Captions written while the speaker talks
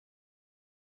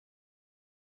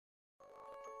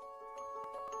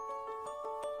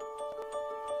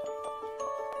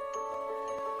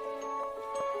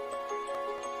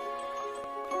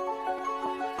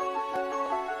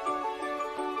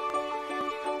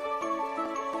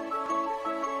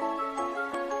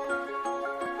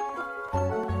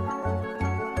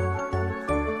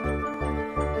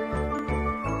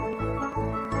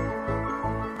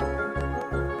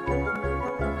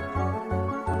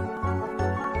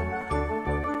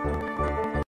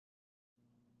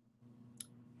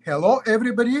Hello,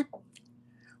 everybody.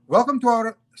 Welcome to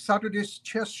our Saturday's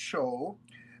chess show.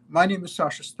 My name is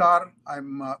Sasha Starr.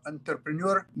 I'm an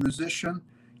entrepreneur, musician,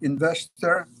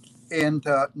 investor, and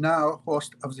now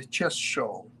host of the chess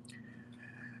show.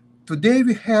 Today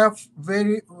we have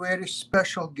very, very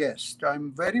special guest.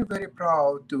 I'm very, very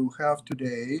proud to have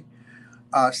today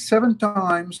 7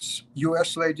 times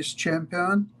U.S. Ladies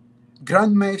Champion,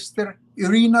 Grandmaster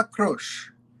Irina Krush.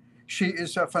 She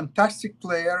is a fantastic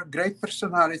player, great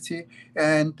personality.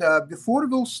 And before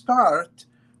we'll start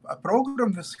a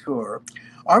program with her,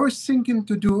 I was thinking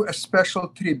to do a special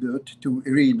tribute to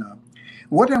Irina.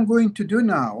 What I'm going to do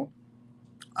now,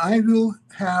 I will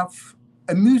have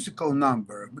a musical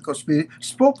number because we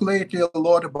spoke lately a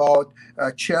lot about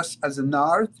chess as an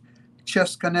art,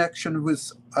 chess connection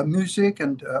with music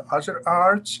and other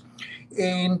arts.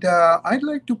 And I'd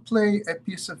like to play a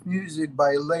piece of music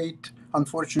by late,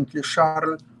 unfortunately,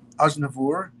 Charles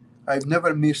Aznavour. I've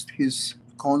never missed his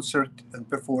concert and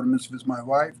performance with my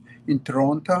wife in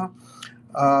Toronto.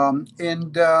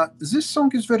 This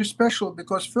song is very special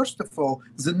because, first of all,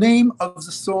 the name of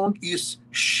the song is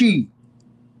She.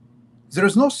 There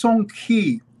is no song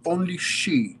he, only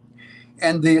she.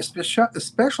 And the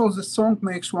special the song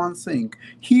makes one thing.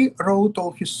 He wrote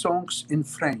all his songs in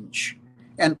French,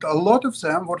 and a lot of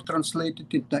them were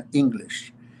translated into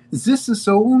English. This is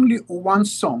the only one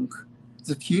song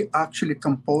that he actually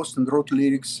composed and wrote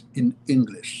lyrics in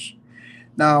English.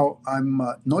 Now, I'm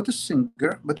not a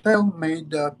singer, but I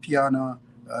made a piano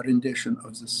rendition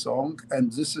of the song,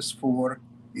 and this is for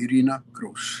Irina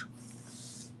Krush.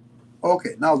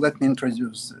 Okay, now let me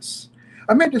introduce this.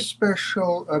 I made a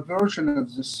special version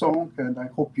of this song, and I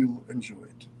hope you'll enjoy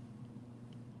it.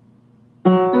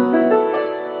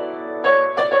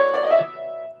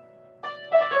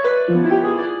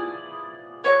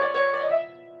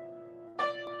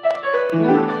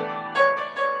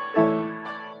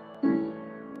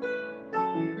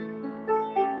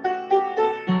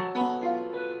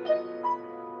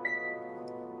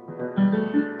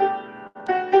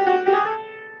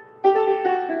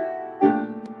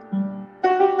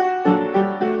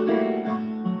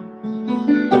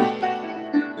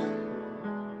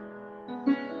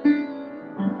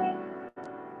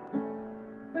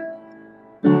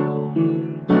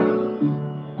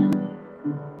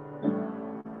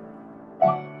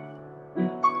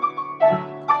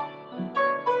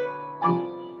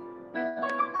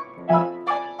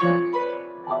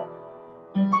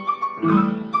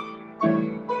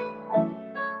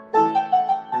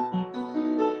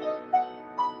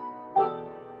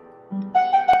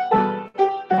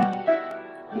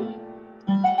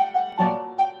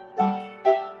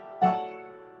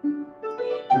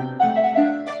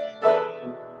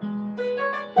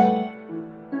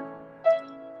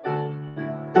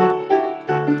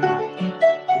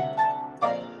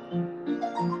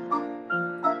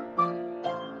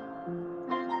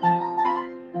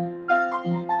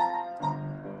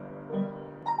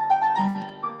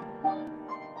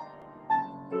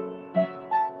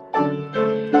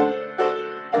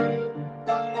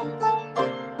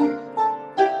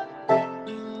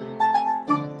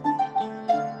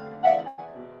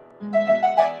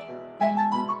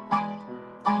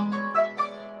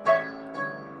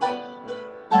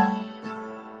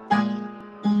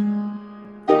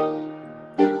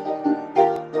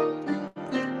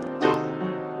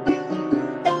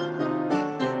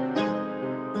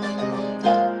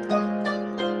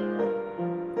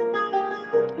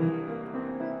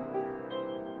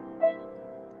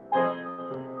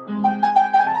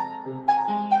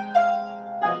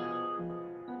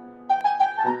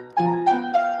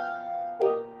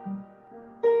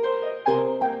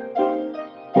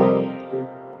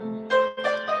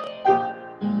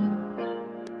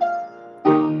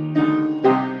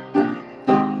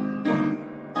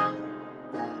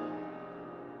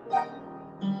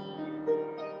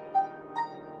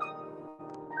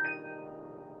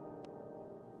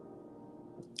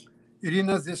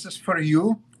 Irina, this is for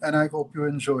you, and I hope you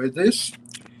enjoy this.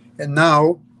 And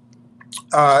now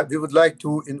we would like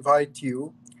to invite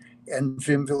you, and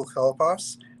Jim will help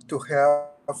us to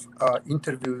have an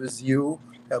interview with you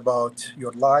about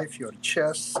your life, your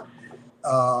chess,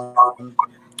 about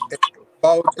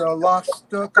the last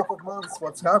couple of months,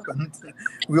 what's happened.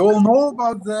 We all know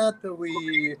about that.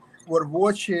 We were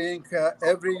watching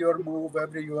every your move,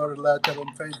 every your letter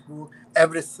on Facebook,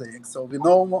 everything. So we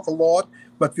know a lot,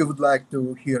 but we would like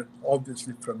to hear,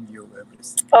 obviously, from you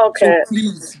everything. Okay. So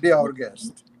please be our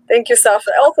guest. Thank you,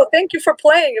 Sasha. Also, thank you for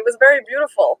playing. It was very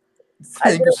beautiful.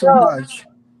 Thank you so much.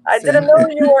 I didn't know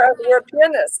you were a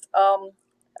pianist.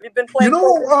 You've been playing.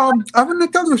 I want to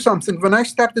tell you something. When I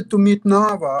started to meet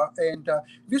Nava, and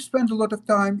we spent a lot of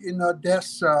time in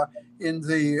Odessa in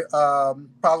the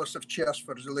Palace of Chess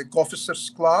for the like Officers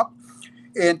Club,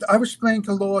 and I was playing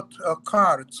a lot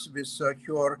cards with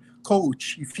her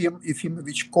coach,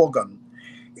 Efimovich Kogan,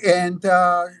 and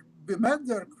we met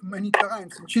there many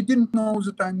times. And she didn't know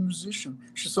that I'm a musician.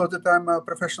 She thought that I'm a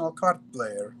professional card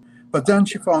player, but then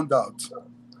she found out.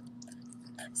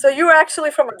 So you were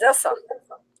actually from Odessa?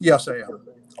 Yes, I am.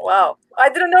 Wow. I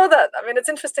didn't know that. I mean, it's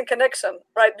interesting connection,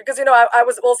 right? Because, I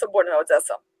was also born in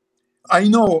Odessa. I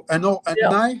know. And Yeah.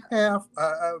 I have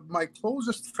my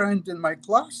closest friend in my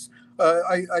class.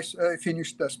 I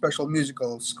finished a special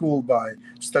musical school by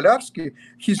Stolarsky.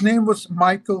 His name was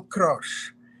Michael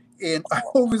Krush. And I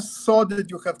always thought that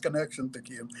you have connection to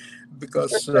him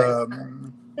because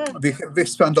we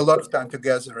spent a lot of time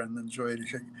together and enjoyed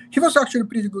it. He was actually a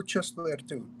pretty good chess player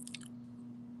too.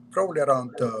 Probably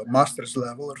around master's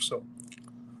level or so.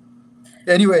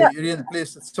 Anyway, yeah. Irina,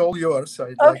 please, it's all yours.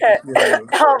 I'd like to hear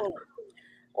you.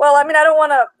 Well, I mean, I don't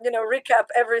want to, recap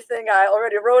everything I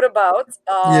already wrote about.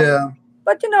 Yeah.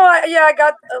 But, I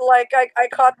got, I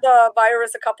caught the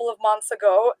virus a couple of months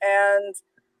ago, and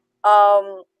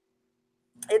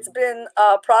it's been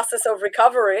a process of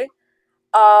recovery.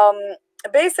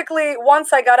 Basically,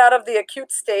 once I got out of the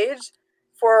acute stage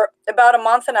for about a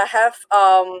month and a half,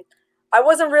 I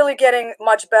wasn't really getting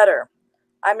much better.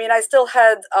 I mean, I still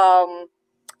had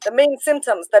the main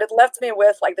symptoms that it left me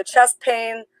with, like the chest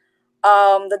pain,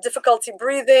 the difficulty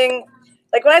breathing.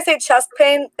 Like when I say chest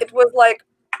pain, it was like,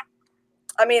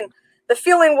 I mean, the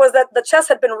feeling was that the chest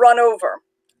had been run over,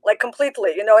 like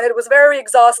completely, and it was very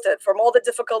exhausted from all the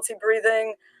difficulty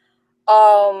breathing.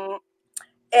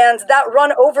 And that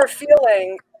run over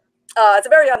feeling, it's a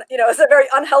very, it's a very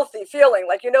unhealthy feeling.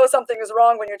 Like, something is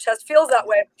wrong when your chest feels that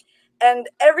way. And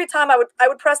every time I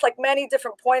would press like many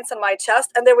different points in my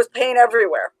chest, and there was pain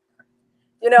everywhere.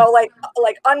 Like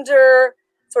under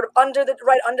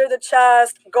right under the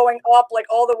chest, going up like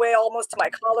all the way almost to my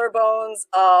collarbones.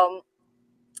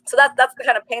 So that's the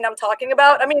kind of pain I'm talking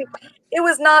about. I mean, it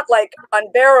was not like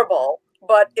unbearable,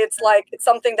 but it's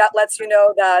something that lets you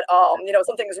know that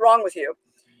something is wrong with you,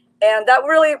 and that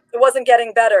really wasn't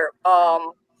getting better.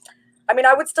 I mean,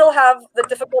 I would still have the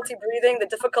difficulty breathing, the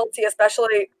difficulty,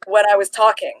 especially when I was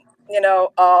talking,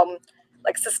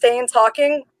 like sustained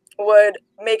talking would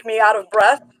make me out of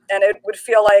breath, and it would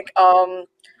feel like,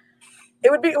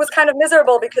 it was kind of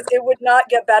miserable because it would not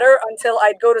get better until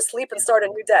I'd go to sleep and start a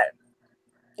new day.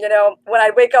 When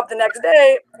I'd wake up the next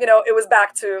day, it was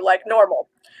back to like normal.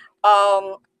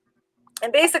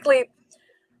 And basically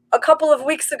a couple of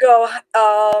weeks ago,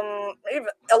 even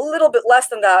a little bit less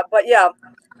than that, but yeah,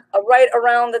 right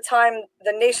around the time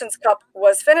the Nations Cup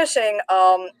was finishing,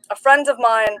 a friend of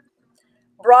mine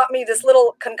brought me this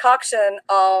little concoction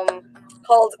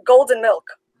called Golden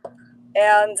Milk.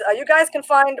 And you guys can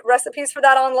find recipes for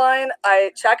that online.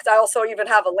 I checked. I also even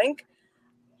have a link.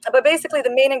 But basically,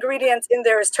 the main ingredient in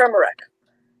there is turmeric.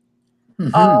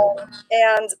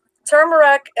 And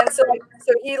turmeric, and so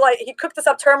he cooked this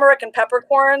up, turmeric and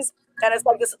peppercorns, and it's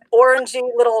like this orangey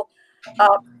little,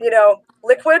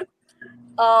 liquid.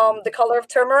 The color of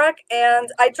turmeric,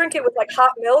 and I drink it with like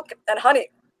hot milk and honey.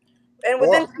 And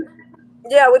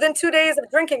within 2 days of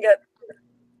drinking it,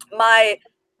 my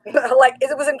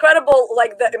it was incredible,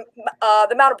 like the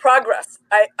amount of progress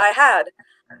I had.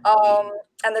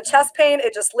 And the chest pain,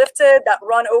 it just lifted. That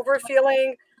run over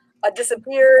feeling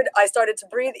disappeared. I started to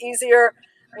breathe easier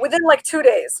within like 2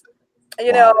 days. And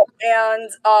it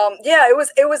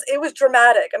was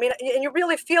dramatic. I mean, and you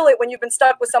really feel it when you've been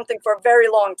stuck with something for a very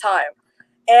long time.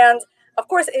 And of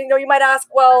course, you might ask,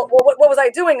 well, what was I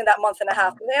doing in that month and a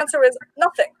half? And the answer is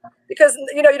nothing, because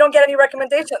you don't get any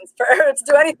recommendations for her to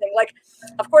do anything. Like,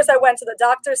 of course, I went to the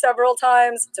doctor several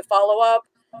times to follow up.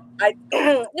 I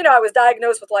was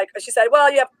diagnosed with, like, she said, well,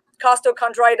 you have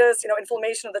costochondritis,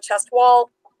 inflammation of the chest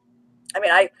wall. I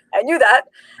mean, I knew that,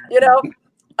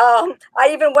 I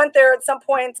even went there at some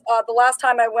point. The last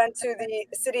time I went to the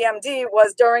City MD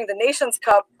was during the Nations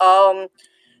Cup.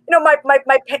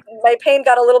 My pain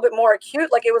got a little bit more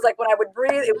acute. Like, it was like when I would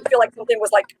breathe, it would feel like something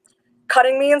was like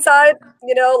cutting me inside,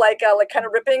 like kind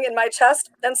of ripping in my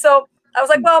chest. And so I was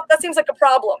like, well, that seems like a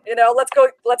problem.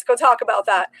 Let's go talk about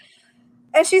that.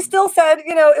 And she still said,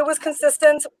 it was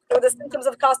consistent with the symptoms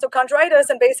of costochondritis,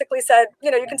 and basically said,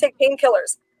 you can take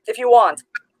painkillers if you want.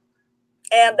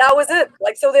 And that was it.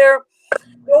 Like, so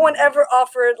no one ever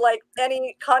offered like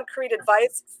any concrete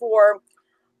advice for,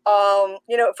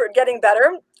 for getting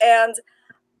better. And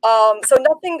so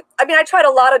nothing, I mean, I tried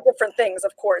a lot of different things,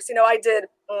 of course. I did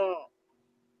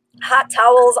hot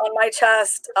towels on my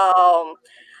chest,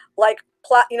 like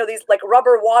these like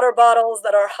rubber water bottles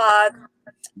that are hot.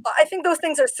 I think those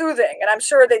things are soothing, and I'm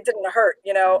sure they didn't hurt,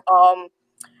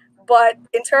 but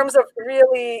in terms of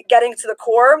really getting to the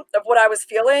core of what I was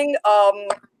feeling,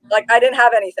 like I didn't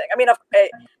have anything. I mean, I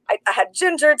had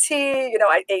ginger tea,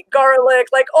 I ate garlic,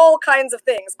 like all kinds of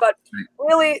things. But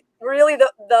really, really,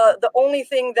 the only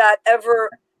thing that ever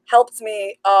helped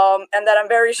me, and that I'm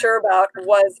very sure about,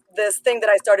 was this thing that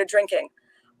I started drinking,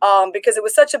 because it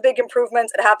was such a big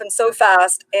improvement. It happened so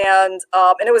fast, and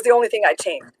it was the only thing I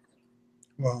changed.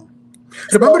 Wow.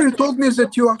 Remember, you told me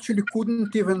that you actually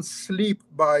couldn't even sleep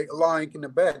by lying in a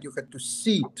bed. You had to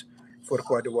sit for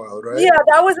quite a while, right? Yeah,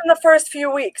 that was in the first few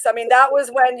weeks. I mean, that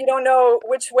was when you don't know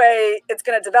which way it's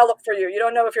going to develop for you. You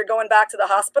don't know if you're going back to the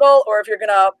hospital or if you're going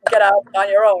to get out on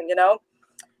your own,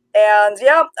 And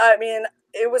yeah, I mean,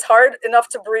 it was hard enough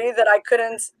to breathe that I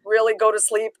couldn't really go to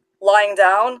sleep lying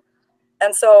down.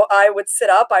 And so I would sit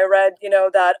up. I read,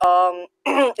 that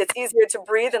it's easier to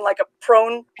breathe in like a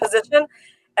prone position.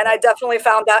 And I definitely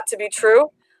found that to be true.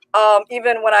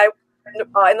 Even when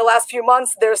in the last few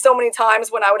months, there's so many times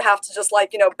when I would have to just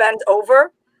bend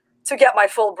over to get my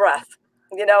full breath,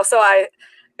 so I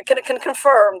can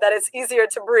confirm that it's easier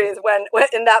to breathe when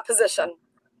in that position.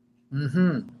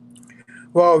 Mm-hmm.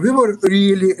 Well, we were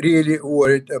really, really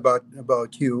worried about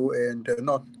you, and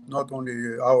not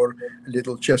only our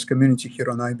little chess community here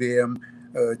on IBM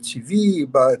TV,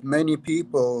 but many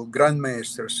people,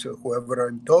 grandmasters, whoever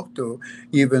I talked to,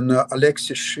 even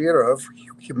Alexis Shirov,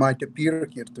 he might appear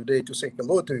here today to say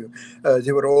hello to you.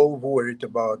 They were all worried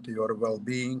about your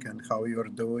well-being and how you're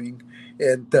doing,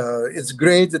 and it's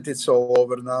great that it's all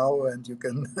over now, and you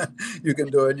can you can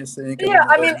do anything. Yeah,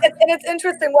 I mean, and it's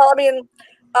interesting. Well, I mean,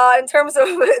 in terms of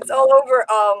it's all over.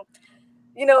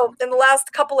 In the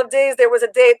last couple of days, there was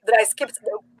a date that I skipped.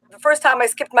 The first time I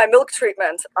skipped my milk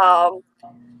treatment.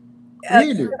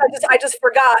 Really? I just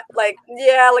forgot. Like,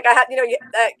 yeah, like I had,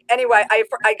 anyway, I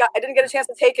didn't get a chance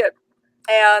to take it,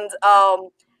 and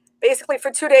basically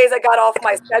for 2 days I got off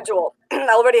my schedule.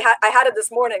 I had it this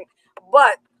morning,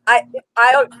 but I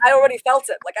already felt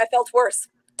it. Like I felt worse.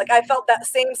 Like I felt that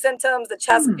same symptoms, the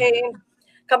chest pain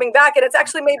coming back, and it's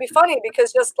actually made me funny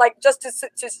because just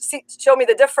to show me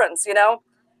the difference,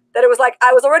 that it was like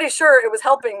I was already sure it was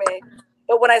helping me,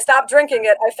 but when I stopped drinking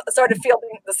it, I started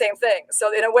feeling the same thing.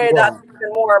 So in a way, that's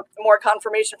even more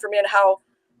confirmation for me and how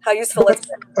useful it's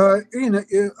been. Irina,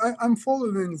 I'm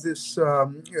following this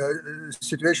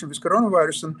situation with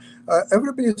coronavirus, and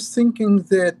everybody is thinking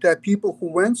that people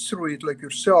who went through it, like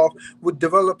yourself, would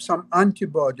develop some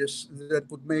antibodies that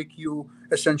would make you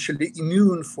essentially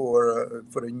immune for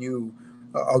a new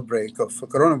outbreak of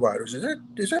coronavirus.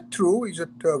 Is that true? Is it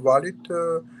a valid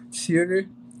theory?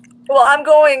 Well, I'm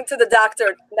going to the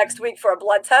doctor next week for a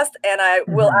blood test, and I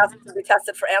will ask to be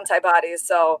tested for antibodies.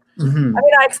 So, I mean,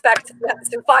 I expect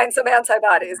to find some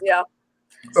antibodies. Yeah.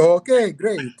 Okay,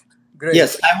 great.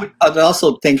 Yes, I'd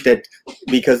also think that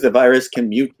because the virus can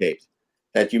mutate,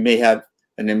 that you may have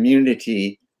an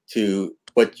immunity to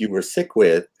what you were sick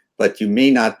with, but you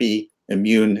may not be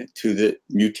immune to the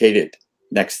mutated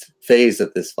next phase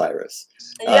of this virus.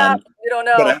 Yeah, you don't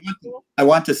know. But I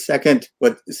want to second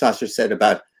what Sasha said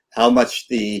about how much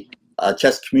the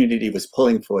chess community was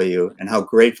pulling for you and how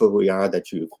grateful we are that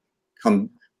you've come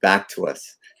back to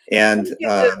us. And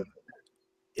I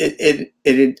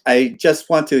just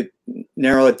want to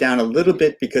narrow it down a little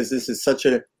bit because this is such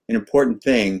an important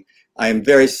thing. I am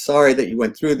very sorry that you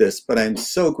went through this, but I'm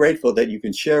so grateful that you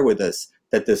can share with us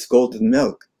that this golden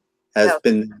milk has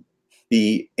been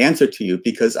the answer to you,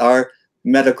 because our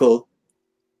medical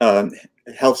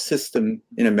health system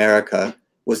in America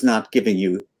was not giving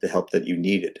you the help that you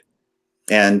needed.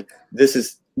 And this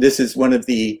is one of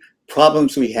the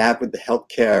problems we have with the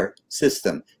healthcare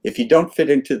system. If you don't fit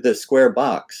into the square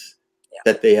box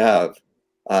that they have,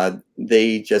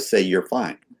 they just say you're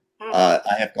fine. I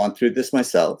have gone through this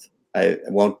myself. I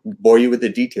won't bore you with the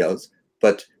details,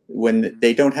 but when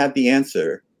they don't have the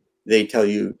answer, they tell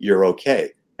you you're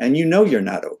okay. And you know you're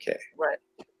not okay. Right.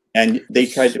 And they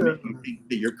try to make you think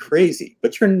that you're crazy,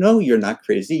 but you're not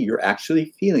crazy. You're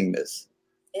actually feeling this.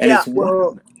 And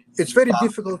it's very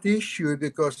difficult issue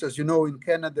because, as you know, in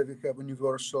Canada we have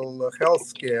universal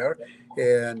health care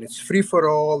and it's free for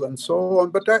all and so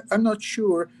on. But I'm not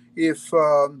sure if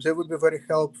they would be very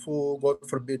helpful, God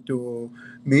forbid, to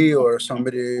me or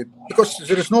somebody, because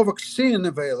there is no vaccine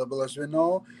available, as we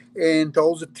know, and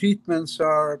all the treatments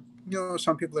are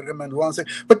some people recommend one thing.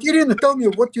 But Irina, tell me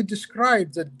what you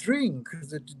described, the drink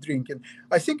that you drink. And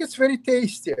I think it's very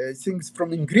tasty. I think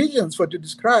from ingredients, what you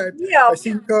described, Yeah. I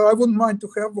think I wouldn't mind to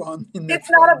have one. It's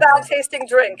not a bad tasting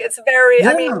drink. It's very,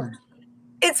 I mean,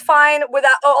 it's fine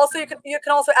without, also you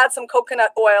can also add some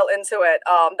coconut oil into it.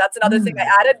 That's another thing I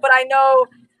added, but I know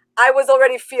I was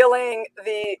already feeling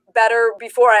the better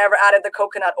before I ever added the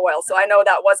coconut oil. So I know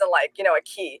that wasn't like, a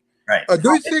key. Right. Do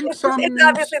you think it's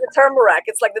obviously the turmeric.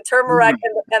 It's like the turmeric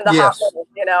and the yes. hot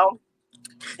water,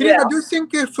 Irina, do you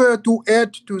think if to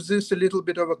add to this a little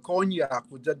bit of a cognac,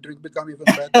 would that drink become even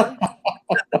better? I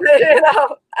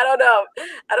don't know.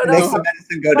 Makes the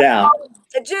medicine go down.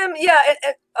 Jim, yeah,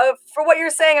 for what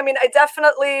you're saying, I mean, I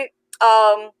definitely,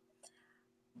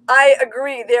 I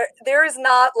agree. There is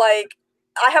not like,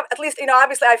 I have at least,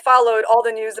 obviously I followed all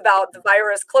the news about the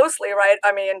virus closely, right?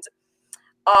 I mean,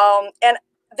 and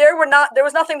there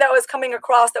was nothing that was coming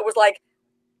across that was like,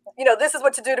 this is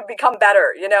what to do to become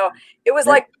better. It was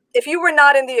like, if you were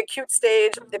not in the acute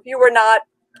stage, if you were not,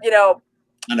 air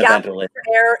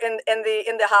in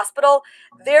the hospital,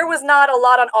 there was not a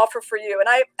lot on offer for you. And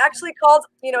I actually called,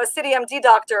 a city MD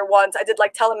doctor once. I did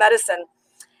like telemedicine,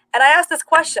 and I asked this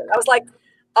question. I was like,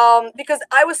 because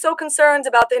I was so concerned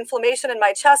about the inflammation in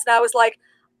my chest, and I was like,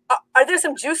 are there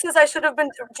some juices I should have been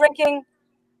drinking?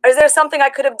 Is there something I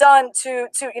could have done to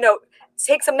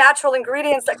take some natural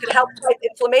ingredients that could help fight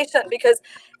inflammation? Because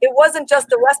it wasn't just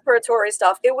the respiratory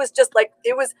stuff. It was just like,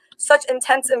 it was such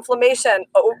intense inflammation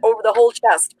over the whole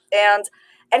chest. And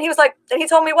he was like, and he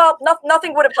told me, well,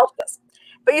 nothing would have helped this.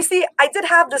 But you see, I did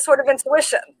have this sort of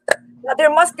intuition that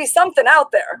there must be something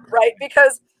out there, right?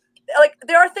 Because like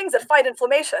there are things that fight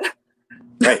inflammation.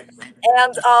 Right.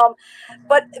 And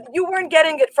but you weren't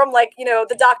getting it from like,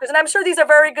 the doctors. And I'm sure these are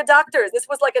very good doctors. This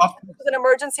was like an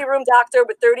emergency room doctor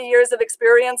with 30 years of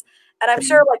experience. And I'm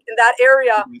sure like in that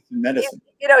area, medicine.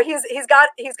 He's got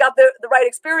the right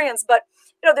experience, but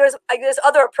there's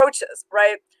other approaches,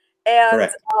 right? And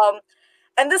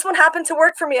and this one happened to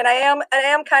work for me. And I am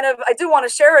I do want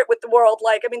to share it with the world.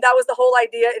 Like, I mean, that was the whole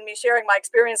idea in me sharing my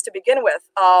experience to begin with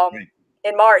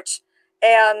in March.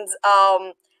 And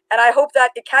I hope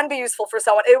that it can be useful for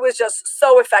someone. It was just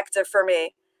so effective for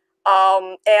me.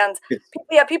 And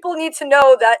people need to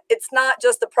know that it's not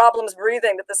just the problems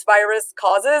breathing that this virus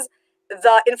causes.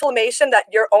 The inflammation that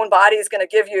your own body is going to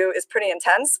give you is pretty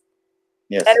intense.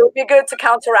 Yes. And it would be good to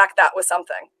counteract that with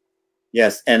something.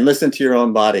 Yes. And listen to your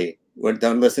own body.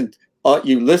 Don't listen.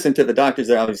 You listen to the doctors.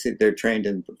 Obviously they're trained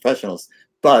and professionals,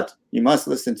 but you must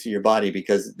listen to your body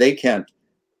because they can't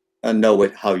know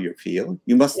how you feel.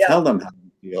 You must tell them how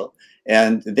you feel.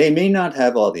 And they may not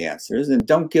have all the answers. And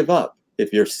don't give up.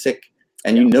 If you're sick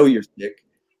and you know you're sick,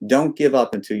 don't give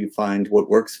up until you find what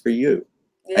works for you.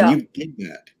 Yeah. And you did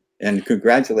that. And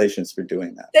congratulations for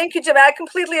doing that. Thank you, Jim. I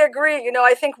completely agree.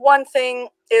 I think one thing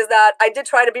is that I did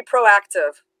try to be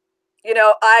proactive.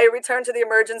 I returned to the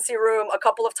emergency room a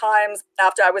couple of times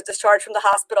after I was discharged from the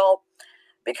hospital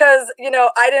because,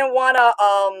 I didn't want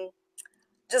to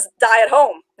just die at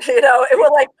home. It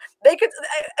was like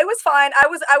it was fine. I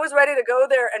was ready to go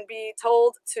there and be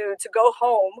told to go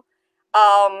home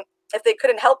if they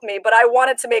couldn't help me. But I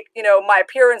wanted to make, my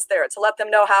appearance there to let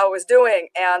them know how I was doing.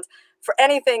 And for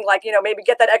anything like, maybe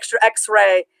get that extra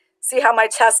x-ray, see how my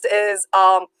chest is.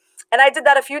 And I did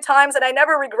that a few times and I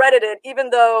never regretted it, even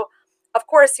though, of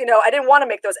course, I didn't want to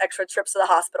make those extra trips to the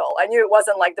hospital. I knew it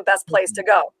wasn't like the best place to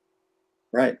go.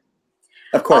 Right.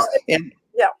 Of course. And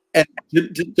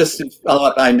just to follow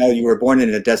up, I know you were born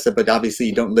in Odessa, but obviously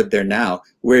you don't live there now.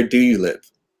 Where do you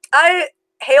live? I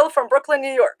hail from Brooklyn,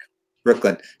 New York.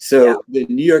 Brooklyn. So the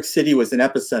New York City was an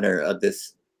epicenter of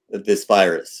this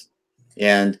virus.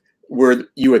 And were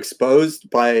you exposed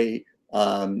by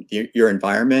your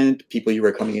environment, people you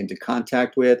were coming into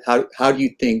contact with? How do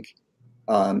you think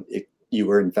you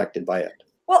were infected by it?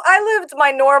 Well, I lived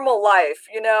my normal life,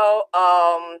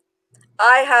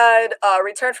 I had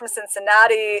returned from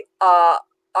Cincinnati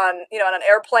on an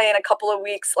airplane a couple of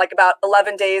weeks, like about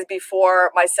 11 days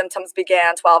before my symptoms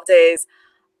began, 12 days.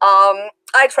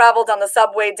 I traveled on the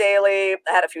subway daily.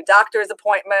 I had a few doctor's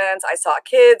appointments. I saw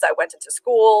kids. I went into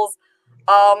schools.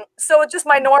 So it's just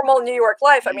my normal New York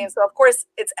life. I mean, so of course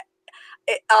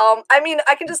I mean,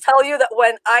 I can just tell you that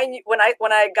when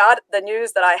I got the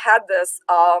news that I had this,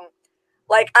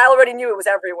 like I already knew it was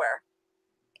everywhere.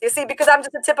 You see, because I'm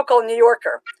just a typical New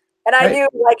Yorker. And I knew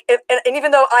like, and even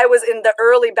though I was in the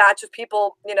early batch of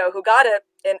people, who got it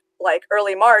in like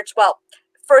early March, well,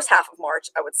 first half of March,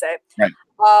 I would say,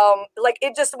 like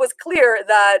it just was clear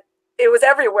that it was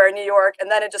everywhere in New York.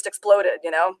 And then it just exploded,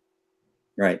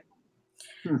 Right.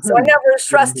 So I never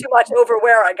stressed too much over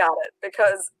where I got it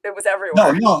because it was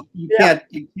everywhere. No, you can't.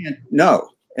 No,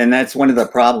 and that's one of the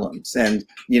problems. And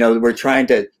we're trying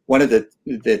to. One of the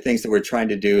things that we're trying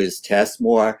to do is test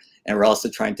more, and we're also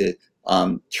trying to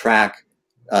track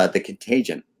the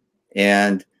contagion.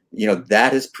 And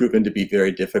that has proven to be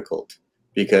very difficult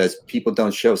because people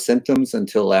don't show symptoms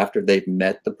until after they've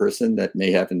met the person that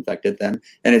may have infected them,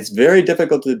 and it's very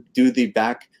difficult to do the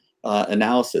back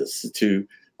analysis to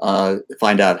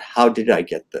find out how did I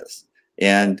get this.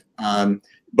 And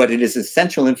but it is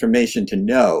essential information to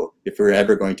know if we're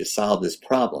ever going to solve this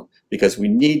problem, because we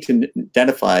need to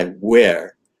identify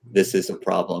where this is a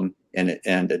problem and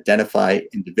identify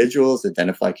individuals,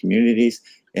 identify communities,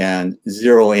 and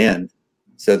zero in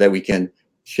so that we can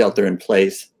shelter in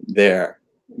place there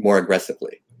more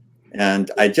aggressively.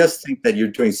 And I just think that you're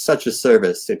doing such a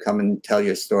service to come and tell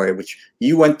your story, which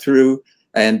you went through,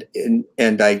 and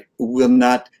I will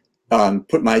not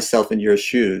put myself in your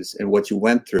shoes and what you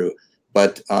went through,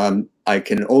 but I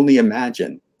can only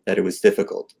imagine that it was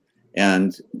difficult.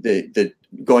 And the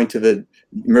going to the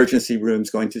emergency rooms,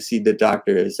 going to see the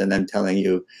doctors, and then telling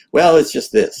you, well, it's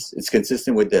just this, it's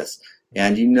consistent with this,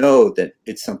 and you know that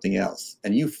it's something else,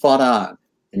 and you fought on,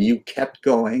 and you kept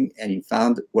going, and you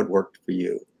found what worked for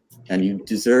you, and you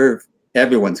deserve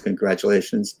everyone's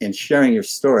congratulations. And sharing your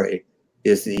story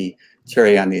is the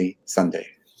cherry on the sundae.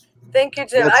 Thank you,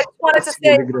 Jim. I just wanted to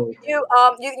say,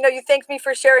 you thanked me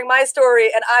for sharing my story,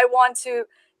 and I want to,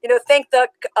 thank the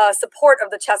support of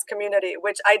the chess community,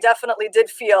 which I definitely did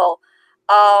feel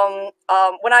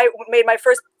when I made my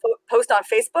first post on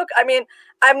Facebook. I mean,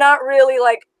 I'm not really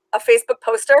like a Facebook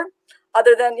poster,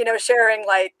 other than sharing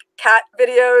like cat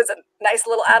videos and nice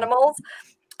little animals.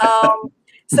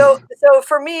 So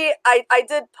for me, I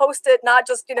did post it not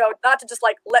just not to just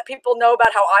like let people know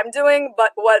about how I'm doing,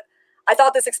 but what I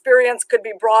thought this experience could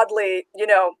be broadly,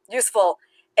 useful.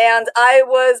 And I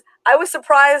was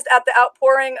surprised at the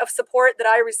outpouring of support that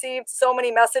I received. So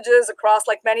many messages across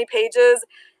like many pages,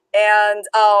 and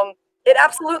it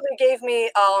absolutely gave me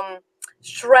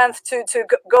strength to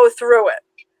go through it.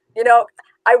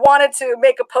 I wanted to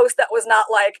make a post that was not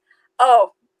like,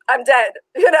 oh, I'm dead.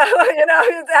 It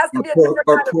has to be a different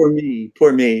kind of,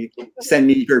 poor me. Send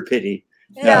me your pity.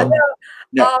 Yeah,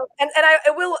 no. And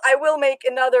I will make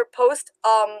another post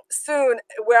soon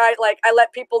where I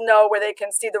let people know where they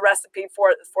can see the recipe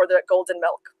for the golden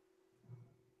milk.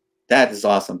 That is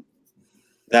awesome.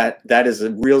 That is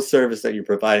a real service that you're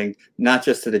providing, not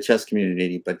just to the chess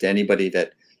community, but to anybody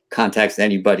that contacts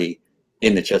anybody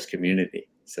in the chess community.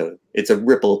 So it's a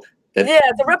ripple. It's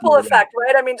a ripple effect,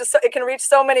 right? I mean, just so it can reach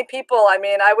so many people. I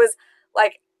mean, I was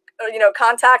like,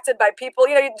 contacted by people,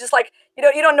 you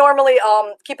don't normally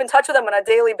keep in touch with them on a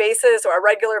daily basis or a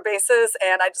regular basis.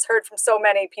 And I just heard from so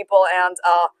many people, and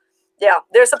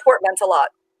their support meant a lot.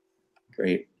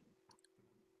 Great.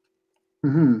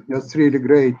 That's really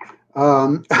great.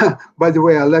 By the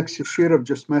way, Alexei Shirov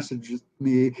just messaged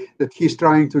me that he's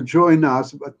trying to join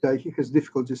us, but he has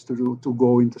difficulties to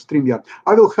go into StreamYard.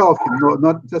 I will help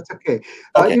him. That's okay.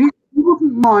 Okay. If you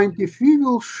wouldn't mind, if we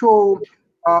will show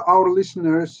our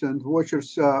listeners and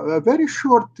watchers a very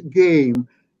short game,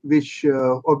 which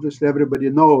obviously everybody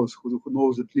knows, who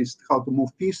knows at least how to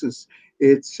move pieces.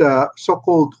 It's a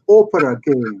so-called opera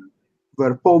game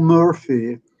where Paul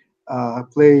Murphy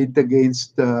played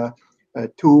against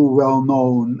two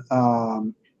well-known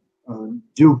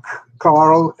Duke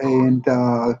Karl and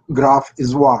Graf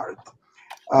Isward.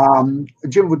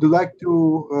 Jim, would you like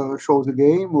to show the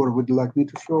game, or would you like me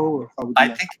to show? Or how would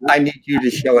you think I need you to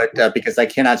show it because I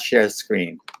cannot share a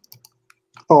screen.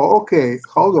 Oh, okay.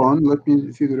 Hold on. Let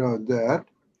me figure out that.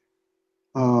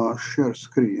 Share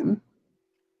screen.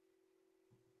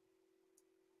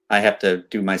 I have to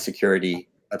do my security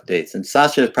updates, and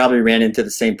Sasha probably ran into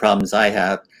the same problems I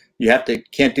have. You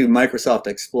can't do Microsoft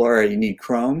Explorer. You need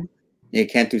Chrome. You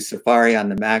can't do Safari on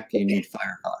the Mac. You need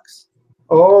Firefox.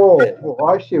 Oh,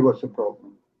 I see what's the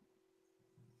problem.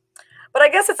 But I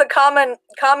guess it's a common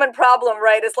problem,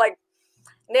 right? It's like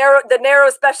narrow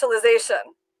specialization.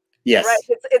 Yes.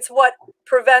 Right. It's what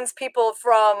prevents people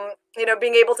from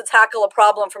being able to tackle a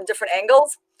problem from different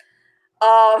angles.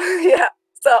 Yeah.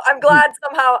 So I'm glad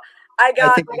somehow I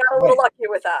got a little lucky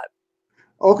with that.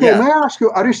 Okay. Yeah. May I ask you?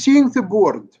 Are you seeing the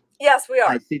board? Yes, we are.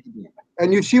 I see the board.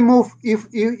 And you see move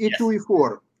E2,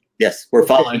 E4. Yes, we're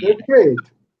following. That's great.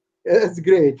 That's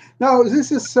great. Now,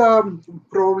 this is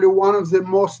probably one of the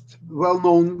most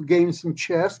well-known games in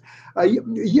chess.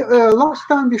 Last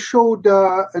time we showed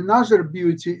another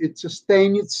beauty. It's a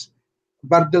Steinitz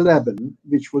Bardeleben,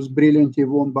 which was brilliantly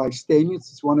won by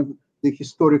Steinitz. It's one of the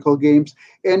historical games.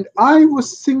 And I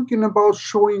was thinking about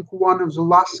showing one of the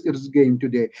Lasker's game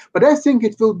today, but I think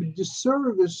it will be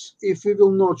disservice if we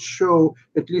will not show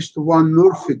at least one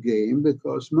Murphy game,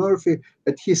 because Murphy,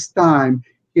 at his time,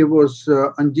 he was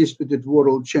undisputed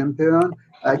world champion.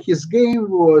 His game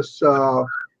was, I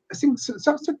think,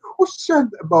 something, who said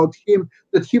about him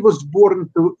that he was born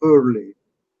too early?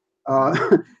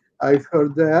 I've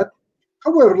heard that.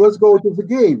 However, let's go to the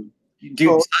game.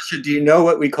 Sasha, do you know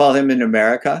what we call him in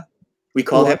America? We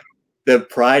call him the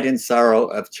pride and sorrow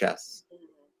of chess.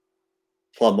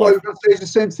 Well, you can say the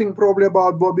same thing probably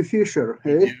about Bobby Fischer,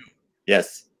 hey?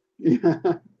 Yes. Yeah.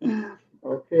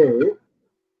 Okay.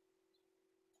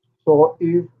 So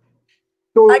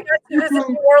I got to visit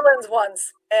New Orleans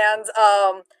once,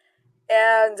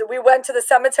 and we went to the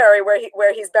cemetery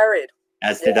where he's buried.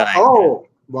 As did I. Oh,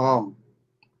 wow.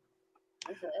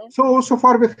 So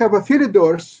far we have a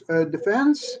Philidor's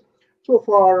defense. So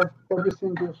far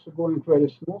everything is going very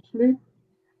smoothly.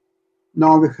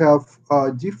 Now we have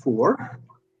d4.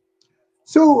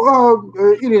 So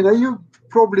Irina, you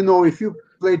probably know, if you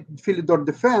played Philidor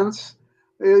defense,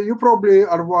 you probably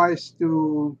are wise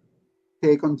to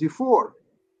take on d4,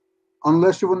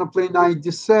 unless you want to play knight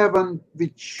d7,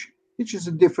 which is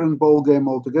a different ball game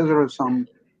altogether. Some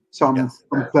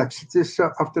complexities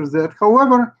after that.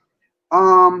 However,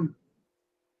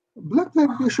 black played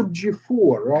bishop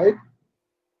g4, right?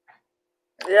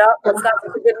 Yeah, that's not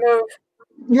a good move.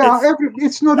 Yeah,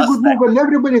 it's not a good move, and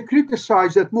everybody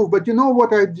criticized that move. But you know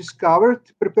what I discovered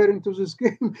preparing to this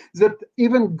game? That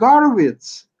even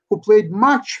Garwitz, who played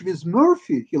much with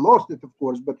Murphy, he lost it, of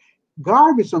course, but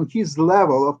Garwitz, on his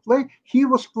level of play, he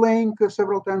was playing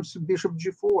several times bishop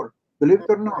g4, believe it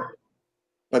or not.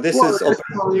 But this is also at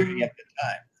the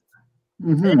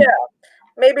time. Yeah,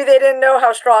 maybe they didn't know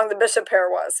how strong the bishop pair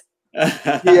was.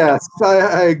 Yes,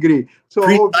 I agree. So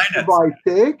obviously white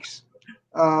takes.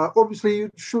 Obviously you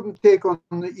shouldn't take on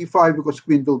e5 because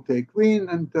queen will take queen,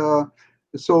 and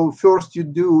so first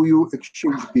you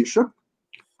exchange bishop,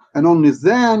 and only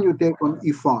then you take on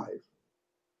e5.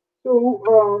 So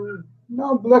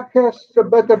now black has a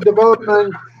better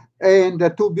development, and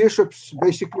two bishops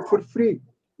basically for free.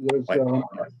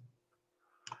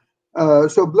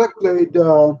 So black played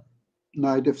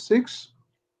knight f6.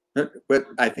 But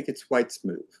I think it's white's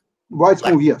move. White's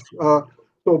move, yes.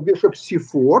 So bishop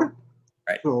c4.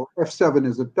 Right. So f7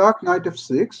 is attack, knight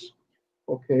f6.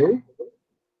 Okay.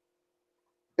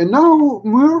 And now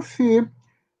Murphy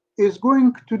is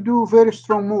going to do very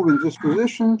strong move in this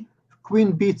position.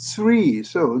 Queen b3.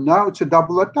 So now it's a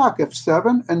double attack,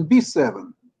 f7 and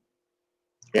b7.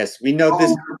 Yes, we know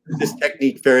this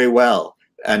technique very well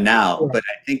now, but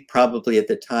I think probably at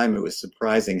the time it was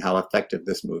surprising how effective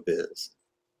this move is.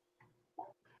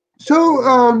 So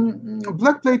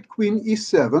black played queen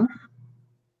e7,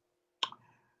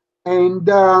 and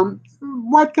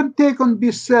white can take on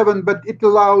b7, but it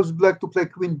allows black to play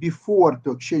queen b4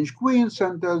 to exchange queens,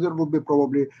 and there will be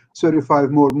probably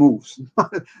 35 more moves.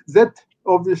 That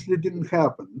obviously didn't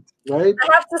happen, right? I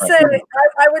have to say,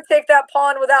 I would take that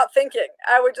pawn without thinking.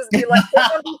 I would just be like, yeah,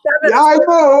 I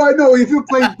know. If you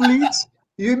play blitz,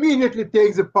 you immediately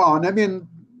take the pawn. I mean,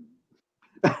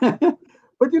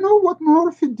 but you know what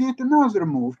Murphy did? Another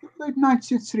move. He played knight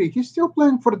c3. He's still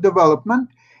playing for development,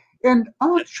 and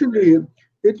actually,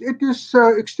 it is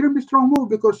extremely strong move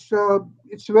because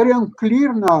it's very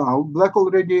unclear now. Black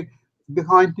already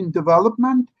behind in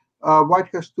development. White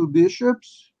has two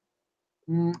bishops.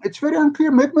 It's very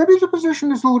unclear. Maybe the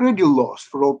position is already lost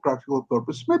for all practical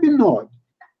purposes. Maybe not.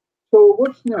 So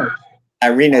what's next?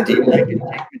 Irina, do you like to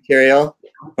take material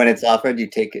when it's offered? You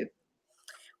take it.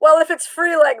 Well, if it's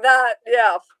free like that,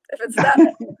 yeah. If it's that,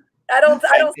 I don't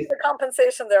see the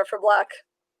compensation there for black.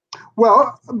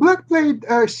 Well, black played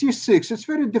c6. It's a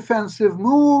very defensive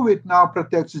move. It now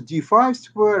protects d5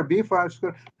 square, b5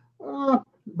 square.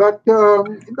 But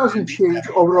it doesn't change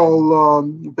overall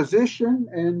position.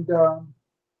 And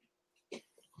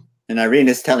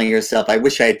Irina's telling herself, I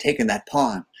wish I had taken that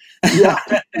pawn. Yeah.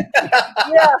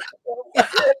 Yeah.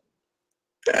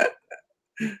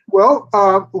 Well,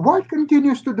 white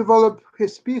continues to develop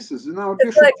his pieces. Now,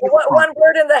 it's like one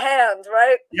bird in the hand,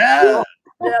 right? Yeah.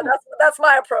 Yeah, that's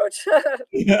my approach.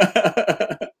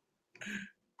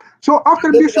 So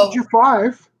after bishop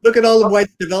g5, look at all of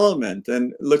white's development,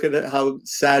 and look at how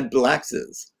sad black's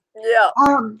is. Yeah.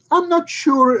 I'm not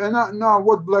sure now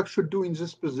what black should do in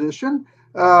this position.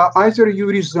 Either you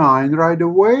resign right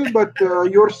away, but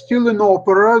you're still in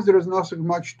opera. There is nothing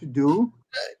much to do.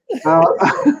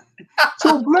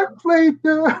 So black played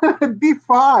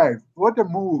b5. What a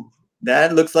move!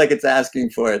 That looks like it's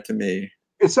asking for it to me.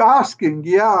 It's asking,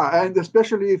 yeah, and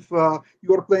especially if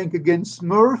you are playing against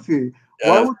Murphy,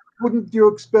 why wouldn't you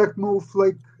expect move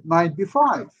like knight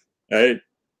b5? Right.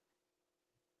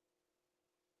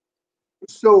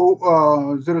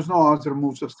 So there is no other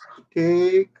moves. Just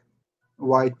take,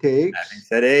 white takes.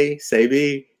 Said A, say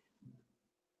B.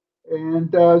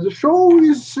 And the show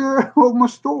is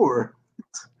almost over.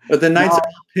 But the knights are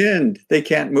pinned. They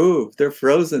can't move. They're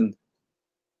frozen.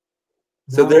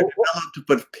 So they're developed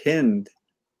but pinned.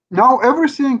 Now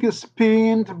everything is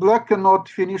pinned. Black cannot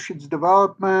finish its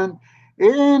development.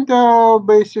 And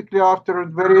basically after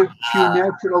very few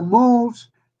natural moves,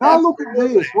 now look at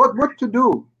this. What to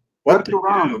do? What to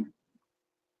do?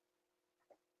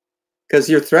 Because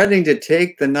you're threatening to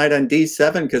take the knight on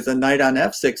d7 because the knight on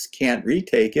f6 can't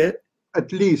retake it.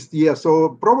 At least, yeah.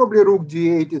 So probably rook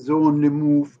d8 is the only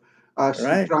move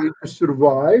trying to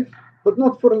survive, but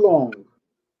not for long.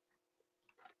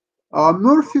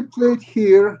 Murphy played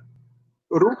here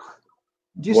rook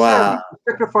d7,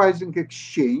 sacrificing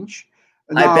exchange.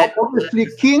 Now, obviously,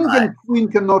 king and queen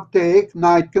cannot take,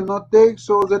 knight cannot take,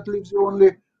 so that leaves you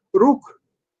only rook.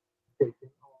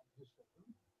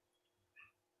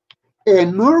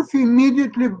 And Murphy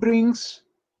immediately brings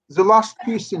the last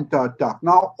piece into attack.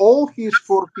 Now, all his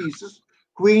 4 pieces,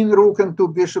 queen, rook, and 2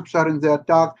 bishops are in the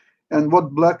attack. And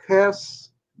what black has,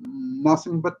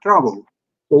 nothing but trouble.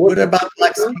 So what about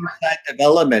black's side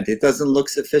development? It doesn't look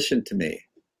sufficient to me.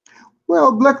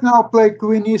 Well, black now play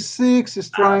queen e6, is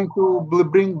trying to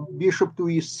bring bishop to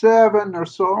e7 or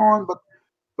so on,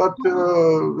 but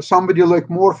somebody like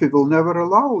Murphy will never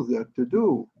allow that to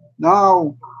do.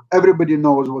 Now everybody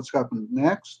knows what's happened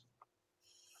next.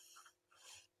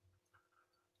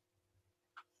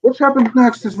 What's happened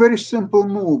next is very simple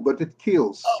move, but it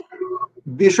kills.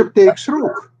 Bishop takes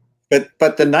rook.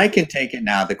 But the knight can take it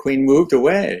now. The queen moved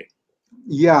away.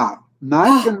 Yeah,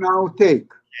 knight can now take.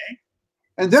 Okay.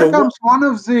 And there comes one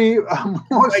of the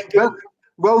most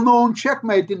well-known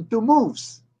checkmate in 2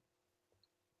 moves.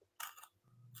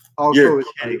 Also,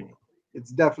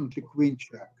 it's definitely queen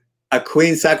check. A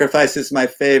queen sacrifice is my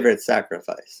favorite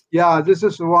sacrifice. Yeah, this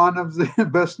is one of the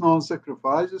best-known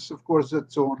sacrifices. Of course,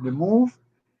 that's the only move.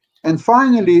 And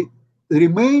finally, the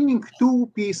remaining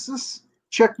 2 pieces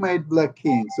checkmate black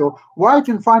king. So white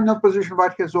in final position,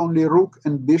 white has only rook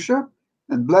and bishop,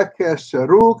 and black has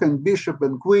rook and bishop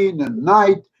and queen and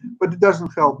knight, but it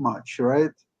doesn't help much,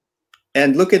 right?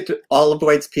 And look at all of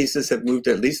white's pieces have moved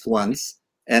at least once,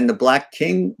 and the black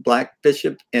king, black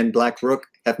bishop, and black rook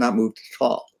have not moved at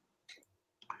all.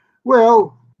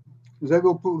 Well, they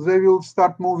will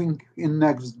start moving in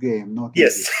next game. Not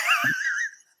yes.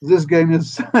 This game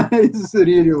is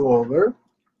really over.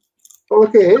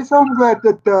 Okay, so I'm glad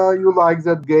that you like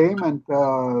that game and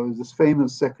this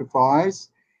famous sacrifice.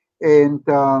 And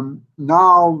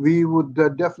now we would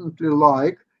definitely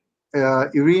like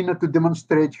Irina to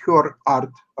demonstrate her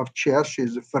art of chess.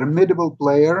 She's a formidable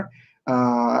player.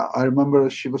 I remember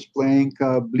she was playing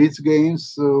blitz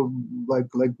games like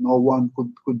no one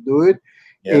could do it.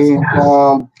 Yes.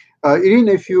 And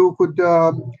Irina, if you could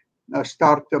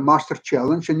start a master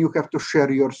challenge, and you have to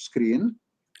share your screen.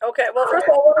 Okay. Well, first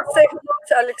of all, I want to say hello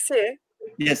to Alexei.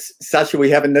 Yes, Sasha, we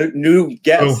have a new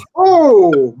guest.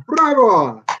 Oh,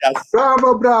 bravo! Yes.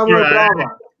 Bravo, bravo,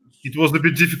 bravo! It was a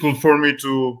bit difficult for me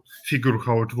to figure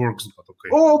how it works, but okay.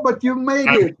 Oh, but you made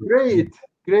it! Great,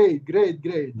 great, great,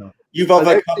 great. No. You've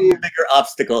overcome bigger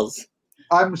obstacles.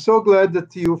 I'm so glad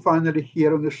that you finally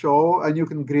here on the show, and you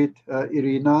can greet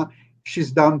Irina.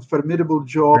 She's done a formidable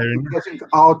job getting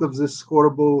out of this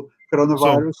horrible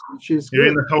coronavirus. So, she's good.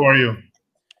 Irina, how are you?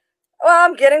 Well,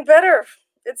 I'm getting better.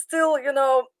 It's still,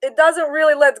 it doesn't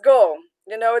really let go.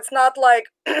 It's not like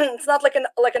it's not like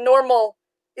a normal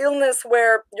illness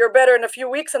where you're better in a few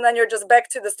weeks and then you're just back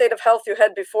to the state of health you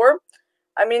had before.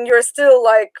 I mean, you're still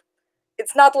like,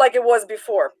 it's not like it was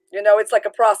before. It's like a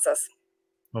process.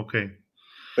 Okay.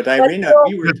 But Irina, I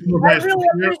really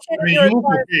appreciate your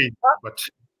advice.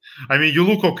 You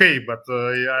look okay, but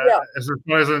as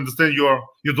far as I understand,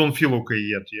 you don't feel okay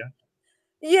yet, yeah?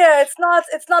 Yeah, it's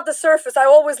not the surface. I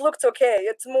always looked okay.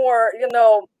 It's more,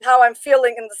 how I'm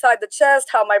feeling inside the chest,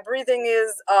 how my breathing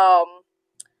is,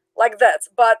 like that.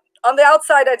 But on the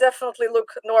outside, I definitely look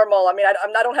normal. I mean,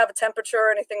 I don't have a temperature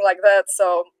or anything like that,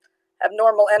 so I have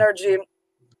normal energy.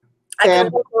 I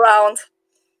can walk around.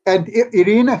 And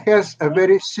Irina has a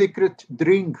very secret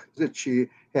drink that she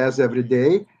has every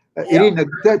day. Irina,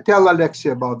 tell Alexei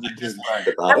about the drink.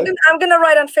 I'm gonna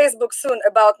write on Facebook soon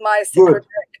about my secret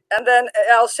drink, and then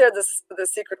I'll share the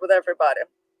secret with everybody.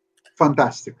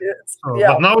 Fantastic.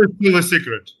 But now it's still a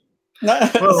secret. Well,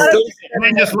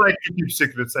 I just like to keep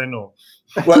secrets, I know.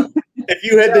 Well, If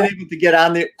you had been able to get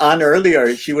on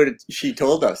earlier, she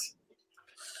told us.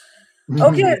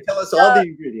 Okay. Tell us all the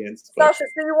ingredients. Sasha,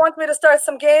 so you want me to start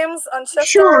some games on Chess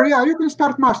Sure, Star? yeah, you can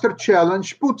start Master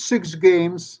Challenge. Put 6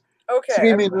 games. Okay. 3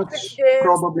 I put minutes, 6 games,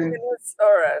 probably. 3 minutes.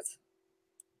 All right.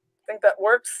 I think that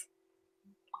works.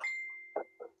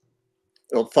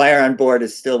 Well, Fire on Board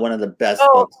is still one of the best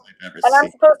Oh, books I've ever and I'm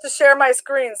seen. supposed to share my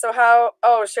screen. So how?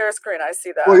 Oh, share screen. I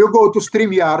see that. Well, you go to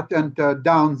StreamYard and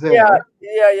down there. Yeah.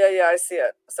 I see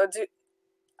it. So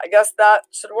I guess that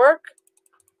should work.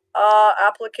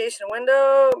 Application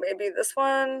window. Maybe this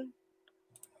one.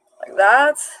 Like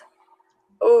that.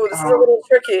 Oh, this is a little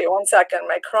tricky. 1 second.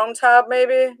 My Chrome tab,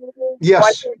 maybe?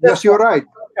 Yes, yes, you're right.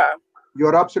 Okay.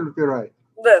 You're absolutely right.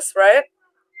 This, right?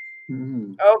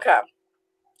 Mm-hmm. Okay.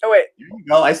 Oh, wait. Here you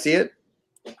go. I see it.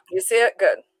 You see it?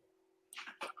 Good.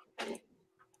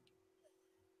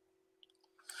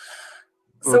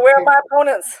 So where are my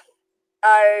opponents?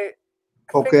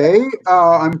 Okay,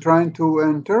 I'm trying to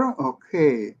enter.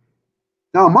 Okay.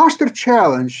 Now, Master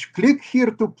Challenge. Click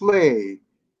here to play.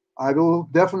 I will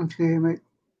definitely make...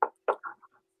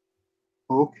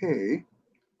 Okay.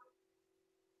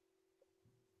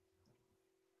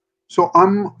 So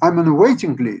I'm on a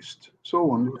waiting list.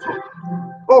 So on.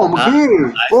 Oh, okay.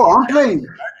 Oh, I'm playing.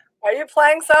 Are you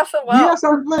playing, Sasha? Wow. Yes,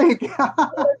 I'm playing.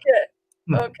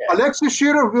 Okay. Alexis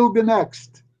Shearer will be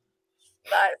next.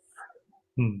 Nice.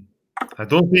 I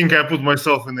don't think I put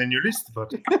myself in any list,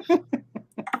 but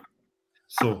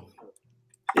so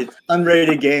it's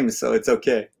unrated games, so it's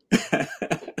okay.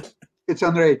 It's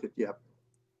unrated, yeah.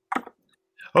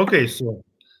 Okay, so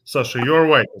Sasha, you're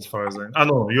white as far as I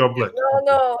know. No, you're black.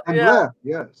 No, I'm yeah. black,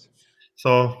 yes.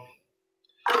 So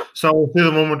I will see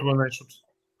the moment when I should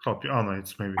help you. Oh no,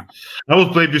 it's maybe I will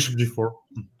play Bishop G4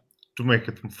 to make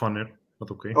it funnier, but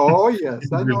okay. Oh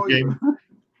yes, I know game.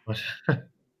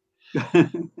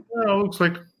 Looks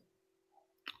like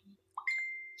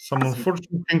some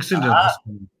unfortunate incidents.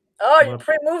 Oh, you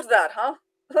pre-moved that, huh?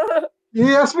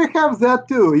 Yes, we have that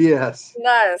too, yes.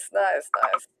 Nice.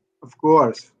 Of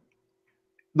course.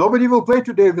 Nobody will play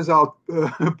today without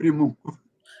pre-move.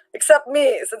 Except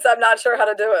me, since I'm not sure how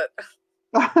to do it.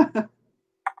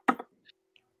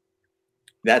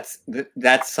 That's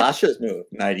Sasha's move,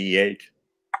 98.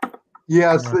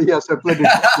 Yes, I played it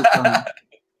 2 times.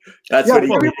 That's what he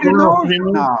did.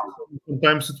 Now.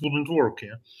 Sometimes it wouldn't work,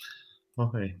 yeah.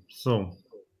 Okay, so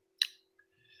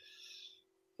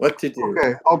what to do?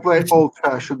 Okay, I'll play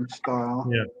old-fashioned style.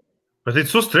 Yeah, but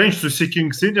it's so strange to see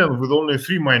King Indian with only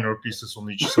 3 minor pieces on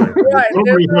each side. Right.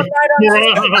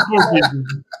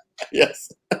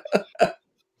 Yes.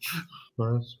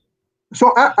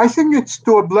 So I think it's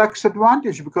to a black's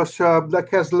advantage because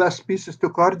black has less pieces to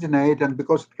coordinate and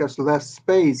because it has less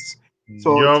space.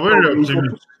 So you're it's very easier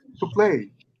optimistic to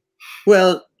play.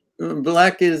 Well,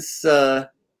 black is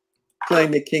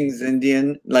playing the King's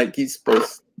Indian like he's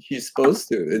supposed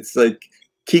to. It's like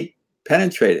keep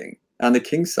penetrating on the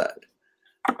king side.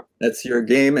 That's your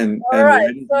game. And all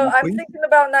right. So I'm thinking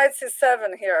about knight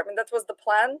c7 here. I mean, that was the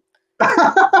plan. 7,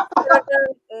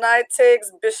 knight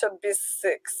takes bishop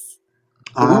b6.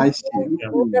 I see.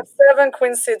 Rook f7,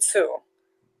 queen c2.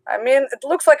 I mean, it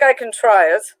looks like I can try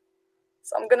it.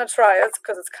 So I'm going to try it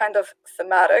because it's kind of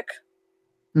thematic.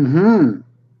 Mm-hmm.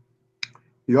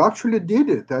 You actually did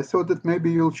it. I thought that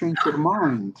maybe you'll change your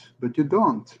mind, but you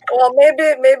don't. Well, maybe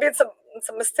it's a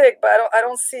mistake, but I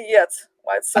don't see yet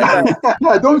why it's so bad.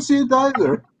 I don't see it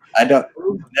either. I don't.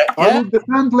 I will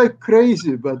defend like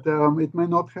crazy, but it may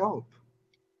not help.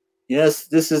 Yes,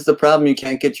 this is the problem. You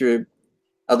can't get your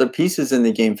other pieces in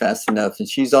the game fast enough, and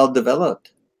she's all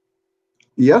developed.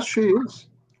 Yes, she is.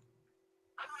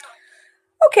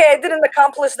 Okay, I didn't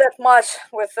accomplish that much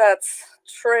with that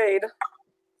trade.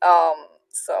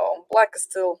 So black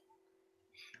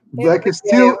is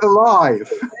still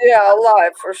alive. Yeah,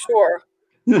 alive for sure.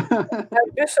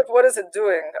 That bishop, what is it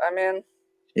doing? I mean,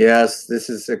 yes, this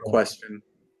is a question.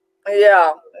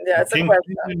 Yeah, it's a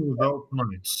question. Without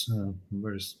knights,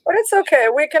 but it's okay.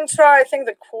 We can try. I think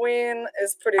the queen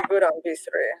is pretty good on b3.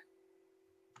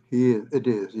 It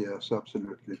is, yes,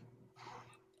 absolutely.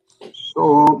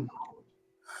 So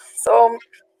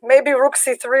maybe rook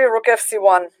c3, rook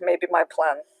fc1, maybe my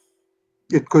plan.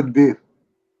 It could be.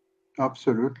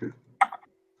 Absolutely.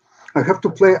 I have to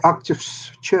play active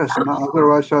chess,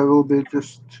 otherwise I will be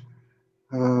just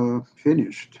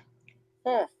finished.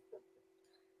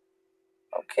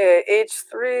 Okay,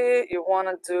 h3, you want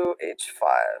to do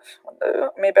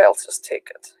h5. Maybe I'll just take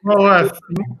it. Well, I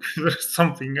think there's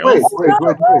something else. Wait.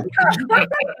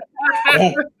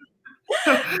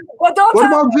 Well, don't what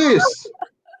about this?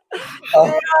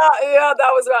 Yeah,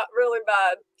 that was really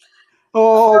bad.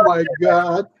 Oh my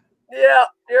God! Yeah,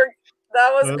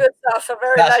 that was good stuff. A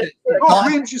very Sasha, nice. Oh,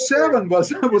 Queen G7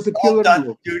 was a killer done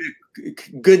move. due to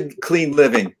good, clean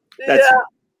living. That's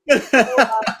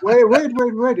Wait!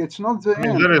 It's not the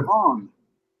end. Come on.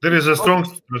 There is a strong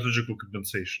strategical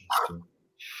compensation still.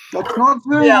 That's not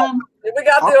the end. We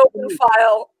got the open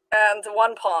file and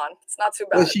one pawn. It's not too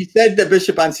bad. Well, she said the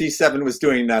bishop on c7 was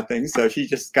doing nothing, so she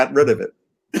just got rid of it.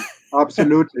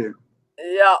 Absolutely.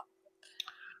 Yeah.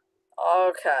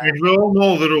 Okay. And we all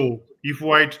know the rule. If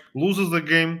white loses the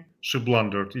game, she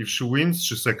blundered. If she wins,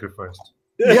 she sacrificed.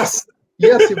 Yes,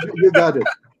 you got it.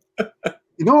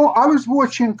 You know, I was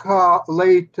watching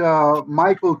late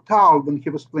Michael Tal when he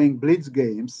was playing Blitz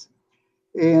games,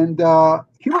 and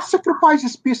he was sacrificing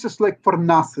pieces like for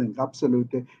nothing,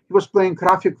 absolutely. He was playing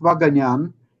Rafik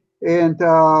Vaganyan, and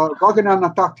Vaganyan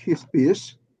attacked his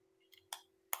piece,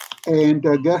 and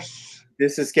I guess...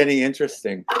 This is getting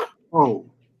interesting. Oh.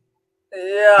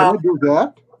 Yeah. Can I do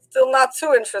that? Still not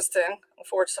too interesting,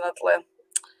 unfortunately.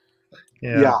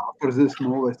 Yeah, after this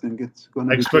move, I think it's going to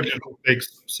be... I expected to take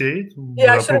c8.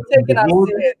 Yeah, I should have taken on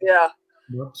c8, yeah.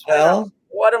 Well,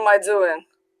 what am I doing?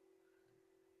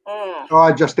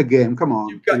 Oh, just a game. Come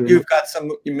on. You've got some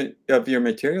of your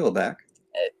material back.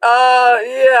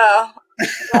 Yeah.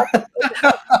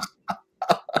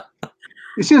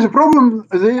 You see, the problem,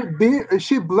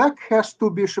 black has 2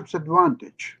 bishops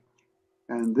advantage.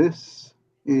 And this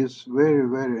is very,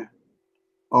 very...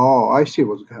 Oh, I see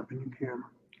what's happening here.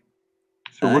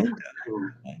 So I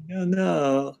don't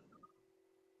know.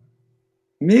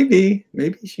 Maybe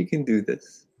she can do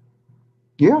this.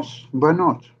 Yes, why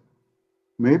not?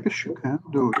 Maybe she can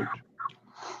do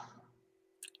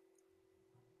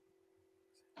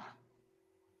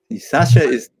it. Sasha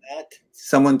is not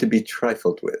someone to be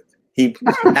trifled with. You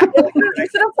should have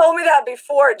told me that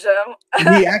before, Jim.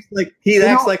 He acts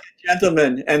like a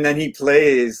gentleman, and then he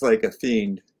plays like a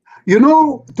fiend. You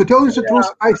know, to tell you the truth,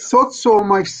 I thought so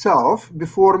myself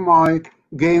before my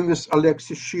game with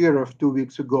Alexei Shirov 2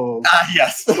 weeks ago.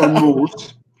 Yes. On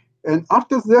moves. And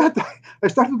after that, I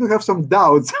started to have some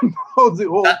doubts about the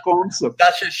whole concept.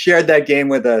 Sasha shared that game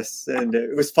with us, and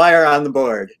it was fire on the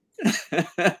board. It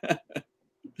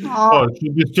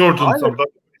should be short on some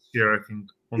database here, I think.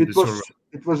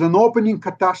 It was an opening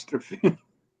catastrophe.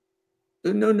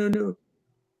 No.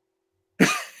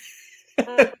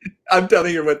 I'm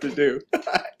telling you what to do.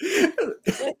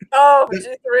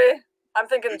 G3. I'm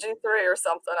thinking G3 or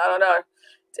something. I don't know.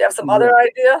 Do you have some other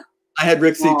idea? I had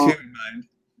Rook C2 in mind,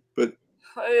 but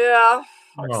yeah,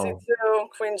 Rook C2,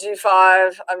 Queen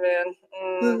G5. I mean,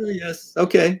 yes,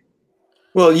 okay.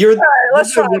 Well, you're. All right,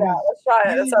 let's try it out. Let's try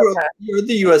it. It's okay. You're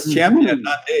the U.S. champion,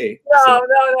 not A. No.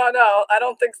 I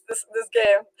don't think this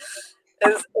game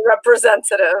is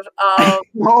representative.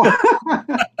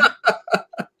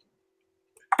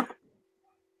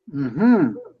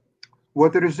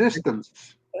 What a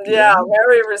resistance. Yeah,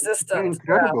 very resistant.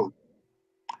 Incredible.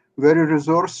 Yeah. Very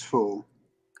resourceful.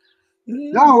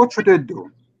 Now, what should I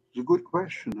do? It's a good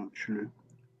question, actually.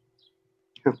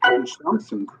 Have to do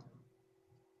something.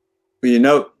 Well, you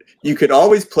know, you could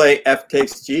always play F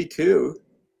takes G2.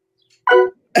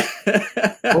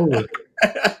 Always.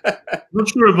 Not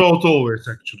sure about always,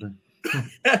 actually.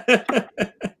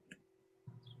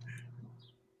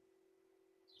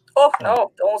 Oh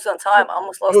no! Almost on time. I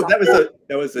almost lost. Oh,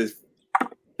 that was a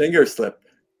finger slip.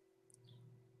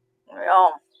 Yeah.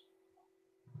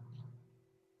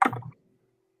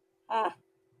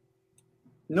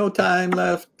 No time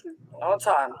left. No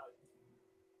time.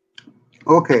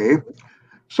 Okay.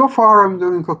 So far, I'm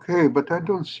doing okay, but I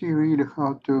don't see really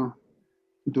how to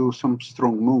do some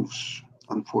strong moves,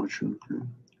 unfortunately.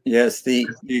 Yes, the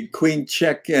queen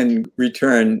check and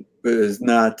return was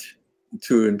not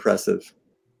too impressive.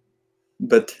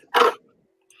 But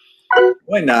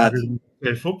why not?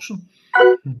 Safe option.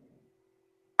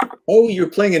 Oh, you're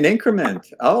playing an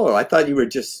increment. Oh, I thought you were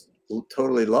just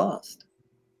totally lost.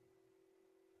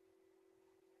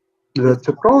 That's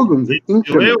a problem. The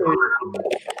increment.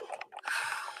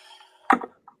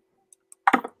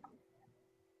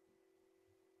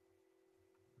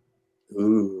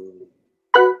 Ooh.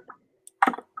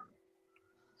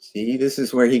 See, this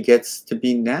is where he gets to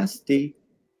be nasty.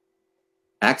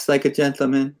 Acts like a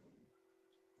gentleman.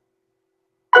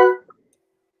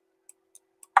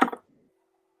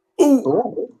 Ooh.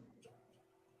 Oh.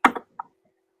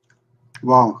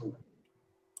 Wow.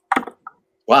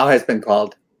 Wow has been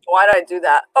called. Why did I do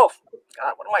that? Oh,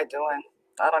 God, what am I doing?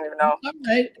 I don't even know. All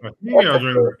right.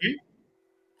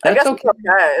 I guess okay.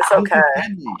 It's okay.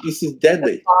 This is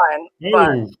deadly. It's fine.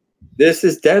 But... This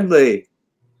is deadly.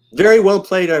 Very well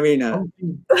played, Irina.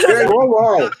 Very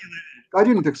well. I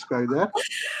didn't expect that.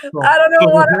 I don't know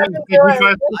what I'm doing.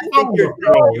 I think you're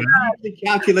deeply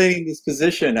calculating this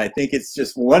position. I think it's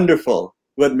just wonderful.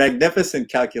 What magnificent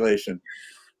calculation.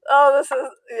 Oh, this is,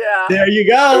 yeah. There you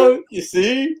go. You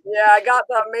see? Yeah, I got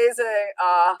the amazing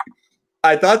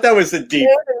I thought that was a deep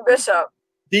bishop.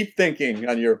 Deep thinking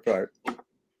on your part.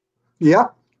 Yeah,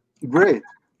 great.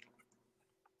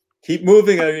 Keep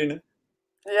moving, Irina.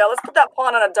 Yeah, let's put that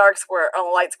pawn on a dark square, on a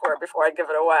light square before I give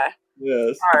it away.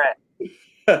 Yes. All right.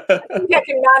 I think I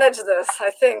can manage this. I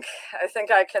think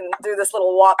I can do this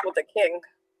little walk with the king.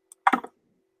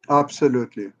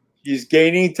 Absolutely. He's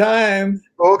gaining time.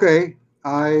 Okay,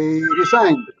 I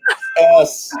resigned.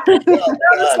 Yes. That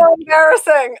was so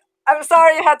embarrassing. I'm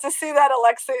sorry you had to see that,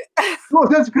 Alexei. No,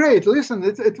 that's great. Listen,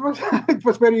 it was it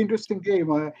was very interesting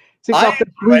game. I think after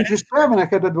queen g7 I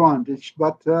had advantage,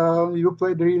 but you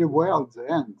played really well at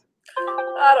the end.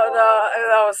 I don't know.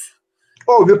 That was.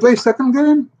 Oh, we play second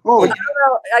game? Oh, I don't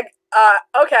know.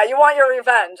 Okay, you want your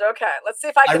revenge? Okay, let's see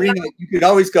if I can. Irina, you could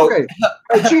always go. Okay,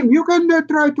 Jim, you can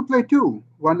try to play too.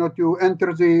 Why not you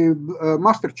enter the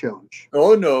master challenge?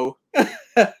 Oh no.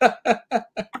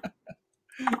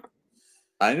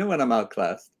 I know when I'm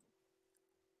outclassed.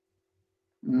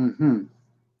 Mm-hmm.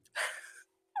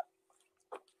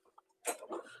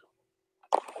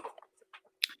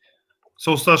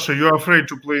 So, Sasha, you're afraid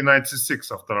to play knight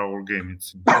c6 after our game, it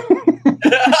seems.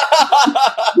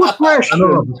 Good question.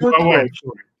 You're white.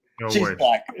 She's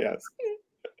black, yes.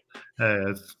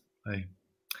 Yes.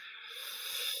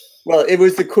 Well, it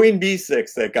was the queen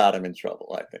b6 that got him in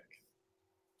trouble, I think.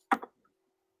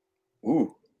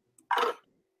 Ooh.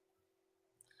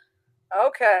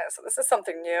 Okay, so this is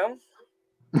something new.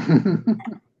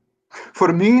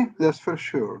 For me, that's for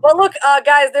sure. Well, look,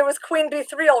 guys, there was queen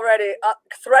b3 already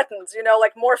threatened, you know,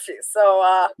 like Morpheus.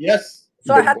 So, yes.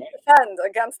 So I had to defend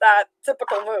against that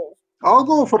typical move. I'll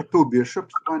go for 2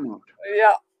 bishops. Why not?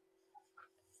 Yeah.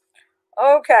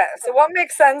 Okay, so what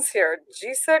makes sense here?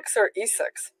 G6 or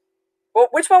E6? Well,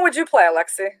 which one would you play,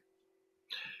 Alexei?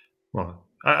 Well,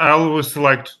 I always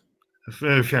select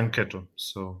fianchetto,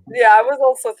 so. Yeah, I was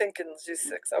also thinking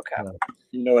G6. Okay.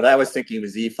 You know what I was thinking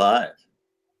was E5.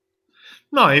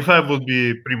 No, E5 would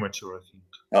be premature,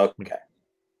 I think. Okay.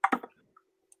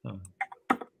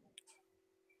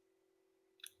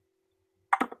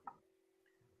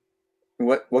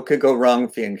 What could go wrong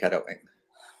fianchettoing?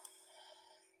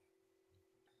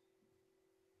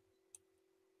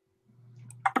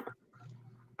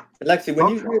 Alexei,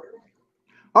 when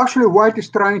actually, white is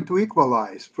trying to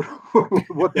equalize.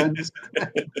 What I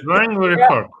understand. Trying very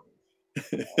hard.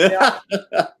 Yeah.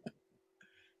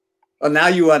 Oh, now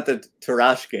you want the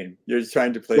Tarrasch game. You're just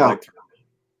trying to play like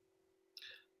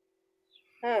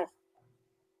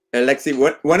Alexei,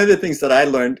 one of the things that I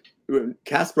learned,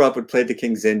 Kasparov would play the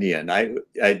King's Indian,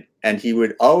 and he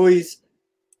would always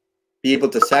be able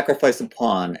to sacrifice a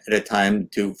pawn at a time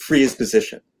to free his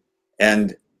position.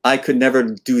 And I could never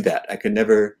do that. I could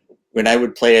never, when I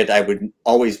would play it, I would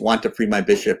always want to free my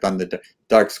bishop on the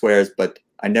dark squares, but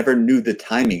I never knew the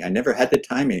timing. I never had the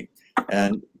timing.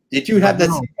 And did you have that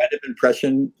same kind of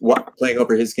impression playing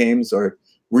over his games, or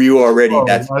were you already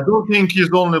that? I don't think he's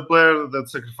the only player that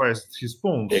sacrificed his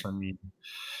pawns. I mean,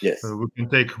 yes. We can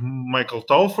take Michael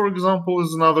Tal, for example,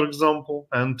 as another example.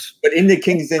 But in the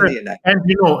King's Indian, and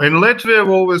you know, in Latvia,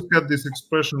 we always had this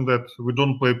expression that we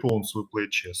don't play pawns, we play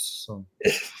chess. So.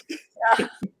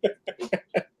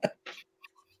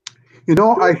 You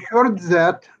know, I heard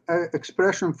that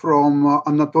expression from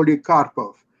Anatoly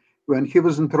Karpov when he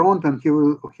was in Toronto and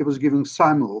he was giving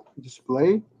simul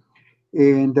display.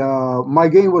 And my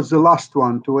game was the last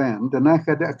one to end, and I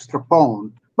had extra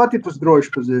pawn, but it was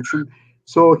drawish position.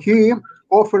 So he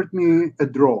offered me a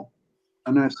draw.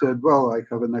 And I said, well, I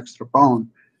have an extra pawn.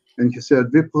 And he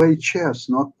said, we play chess,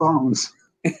 not pawns.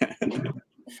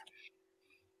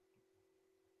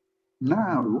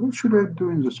 Now, what should I do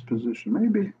in this position?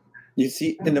 Maybe. You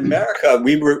see, in America,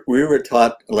 we were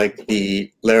taught like the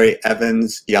Larry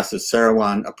Evans, Yasser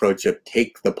Seirawan approach of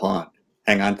take the pawn,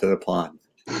 hang on to the pawn.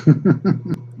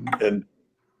 And,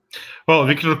 well,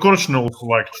 Viktor Korchnoi also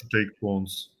liked to take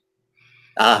pawns.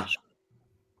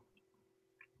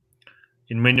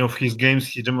 In many of his games,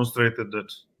 he demonstrated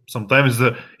that sometimes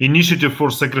the initiative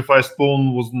for sacrificed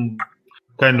pawn was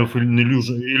kind of an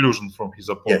illusion from his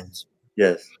opponents.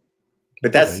 Yes.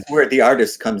 But that's where the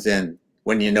artist comes in,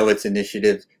 when you know its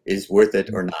initiative is worth it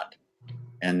or not.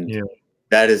 And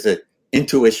that is an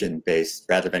intuition-based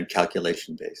rather than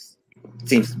calculation-based, it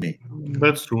seems to me.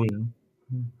 That's true,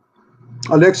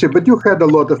 Alexei, but you had a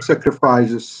lot of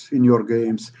sacrifices in your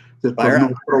games that were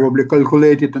not probably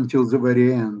calculated until the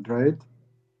very end, right?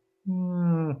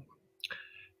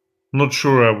 not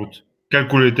sure I would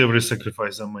calculate every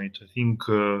sacrifice I made. I think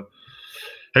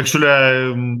actually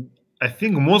I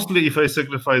think mostly if I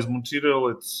sacrifice material,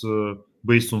 it's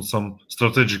based on some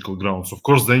strategical grounds. Of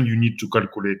course, then you need to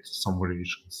calculate some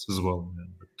variations as well. Yeah.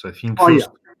 But I think first,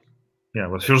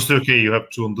 but first, okay, you have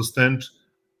to understand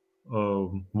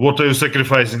what are you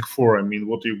sacrificing for. I mean,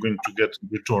 what are you going to get in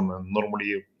return? And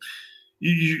normally,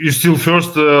 you still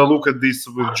first look at this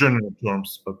with general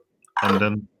terms,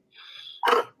 and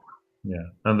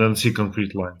then see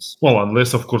concrete lines. Well,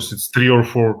 unless of course it's 3 or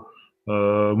 4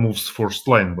 moves first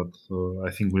line, but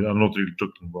I think we are not really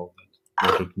talking about that.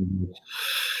 We're talking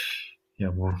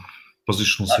about, more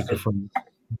positional sacrifice.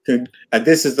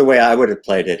 This is the way I would have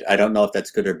played it. I don't know if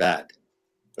that's good or bad,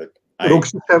 but Rook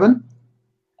C7.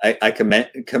 I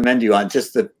commend you on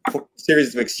just the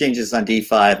series of exchanges on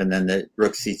D5 and then the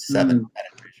Rook C7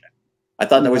 penetration. I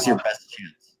thought that was your best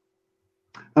chance.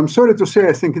 I'm sorry to say,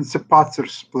 I think it's a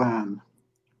Patzer's plan.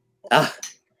 I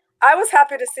was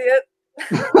happy to see it.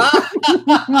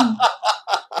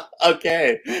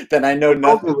 Okay, then I know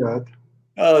nothing.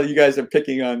 Oh, you guys are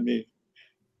picking on me.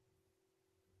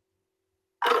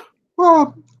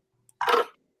 Well,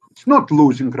 it's not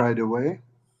losing right away.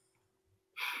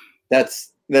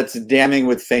 That's damning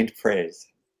with faint praise.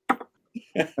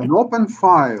 An open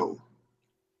file.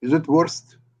 Is it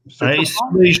worth?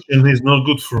 Isolation is not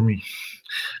good for me.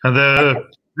 And that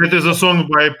is a song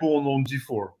by pawn on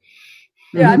D4.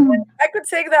 Yeah, I could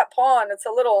take that pawn. It's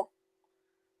a little.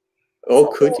 Oh,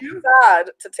 could you?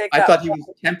 Sad to take. I thought he was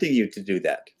tempting you to do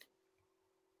that,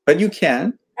 but you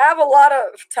can. I have a lot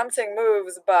of tempting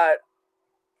moves, but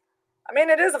I mean,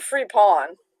 it is a free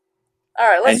pawn. All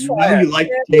right, let's try it. You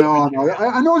like no,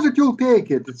 I know that you'll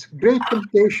take it. It's great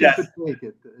temptation to take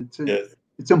it.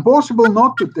 It's impossible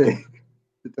not to take,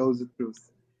 to tell the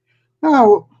truth.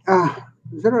 Now,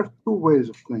 there are 2 ways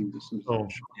of playing this. Yes,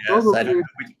 I don't know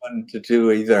which one to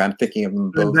do either. I'm picking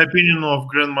them both. In the opinion of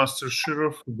Grandmaster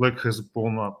Sheriff, Black has a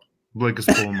pawn up. Black is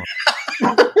pawn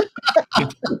up.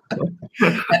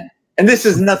 And this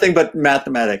is nothing but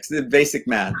mathematics, the basic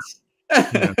maths.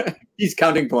 Yeah. He's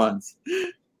counting pawns.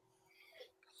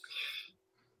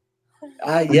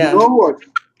 You know what?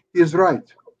 He's right.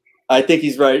 I think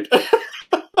he's right.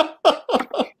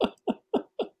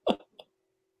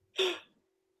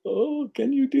 Oh,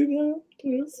 can you do that?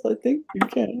 Yes, I think you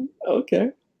can.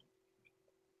 Okay.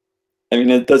 I mean,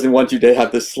 it doesn't want you to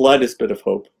have the slightest bit of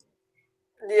hope.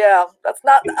 Yeah, that's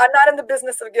not. I'm not in the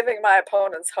business of giving my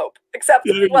opponents hope. Except,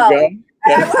 well, I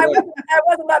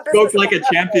wasn't that business. Spoke like a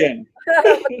champion.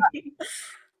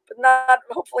 but not.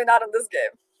 Hopefully, not in this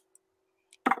game.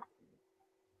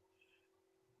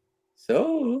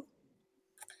 So,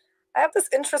 I have this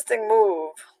interesting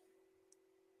move.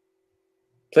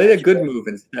 Play a good move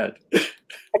instead.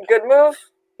 A good move?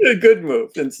 A good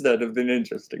move instead of an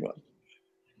interesting one.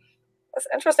 This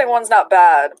interesting one's not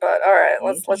bad, but all right,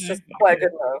 let's just play a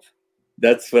good move.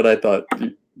 That's what I thought.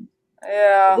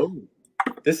 Yeah. Oh,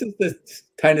 this is the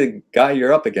kind of guy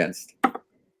you're up against.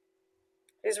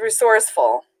 He's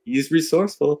resourceful. He's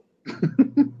resourceful.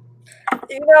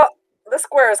 You know, this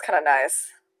square is kind of nice.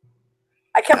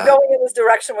 I kept going in this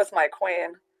direction with my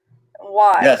queen.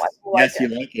 Why? Yes, Why you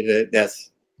like it. Yes.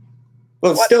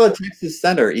 Well, it still attacks the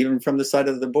center, even from the side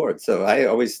of the board. So I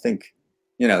always think,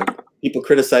 you know, people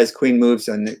criticize queen moves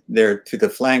and they're to the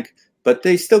flank, but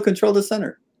they still control the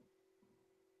center.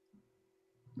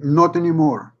 Not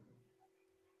anymore.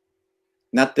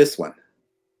 Not this one.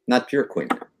 Not pure queen.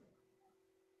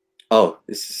 Oh,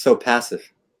 this is so passive.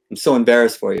 I'm so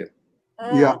embarrassed for you.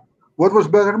 Yeah. What was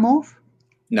better move?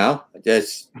 No,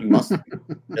 yes, you must.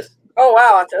 Just. Oh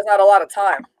wow, there's not a lot of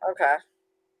time. Okay.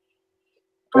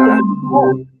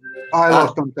 I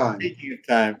lost on time. Taking your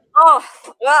time. Oh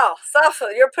wow, Sasha,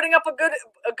 you're putting up a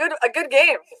good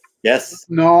game. Yes.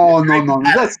 No.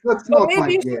 That's not maybe my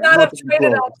you game. should not have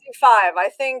traded on C5. I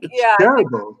think it's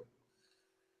terrible.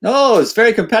 No, it's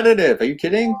very competitive. Are you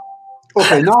kidding?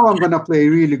 Okay, now I'm gonna play a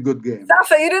really good game.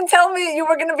 Sasha, you didn't tell me you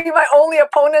were gonna be my only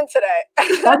opponent today.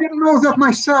 I didn't know that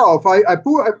myself. I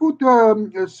put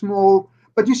a small,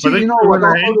 but you see, you know what?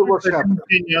 I'll tell you what's happening.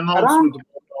 You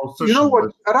know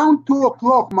what? Around 2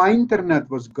 o'clock, my internet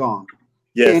was gone.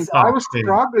 Yes. And I was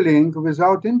struggling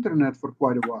without internet for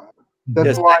quite a while.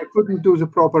 That's why I couldn't do the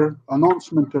proper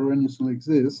announcement or anything like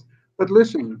this. But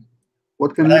listen,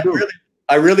 what can you do?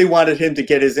 I really wanted him to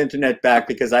get his internet back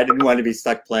because I didn't want to be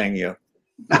stuck playing you.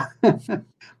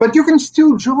 But you can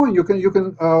still join. You can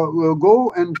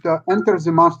go and enter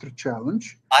the Master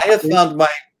Challenge. I have found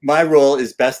my role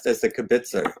is best as the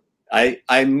kibitzer.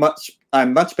 I'm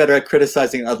much better at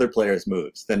criticizing other players'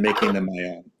 moves than making them my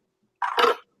own.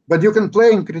 But you can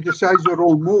play and criticize your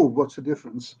own move. What's the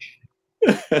difference?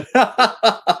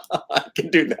 I can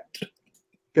do that.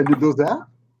 Can you do that?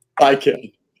 I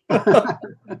can.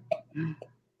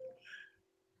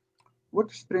 What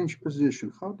a strange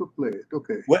position. How to play it?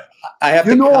 Okay. What I have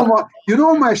You to know, count. you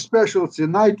know my specialty,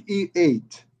 knight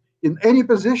e8. In any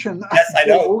position, Yes, I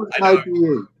know. Knight e8.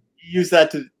 You use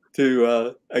that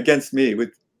to against me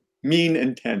with mean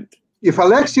intent. If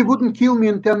Alexei wouldn't kill me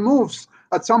in 10 moves,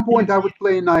 at some point I would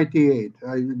play knight e8.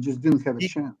 I just didn't have a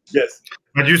chance. Yes.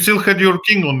 But you still had your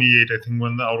king on e8, I think,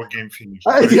 when our game finished.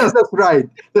 Yes, that's right.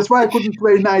 That's why I couldn't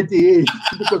play knight e8,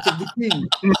 because of the king.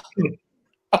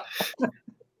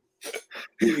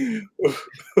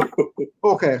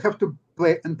 Okay, I have to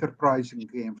play enterprising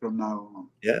game from now on.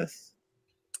 Yes.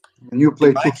 And you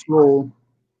play too slow.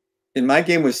 In my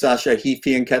game with Sasha, he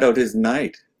fianchettoed his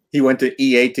knight. He went to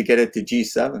e8 to get it to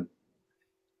g7.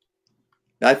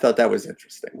 I thought that was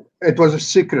interesting. It was a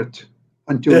secret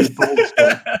until he told us.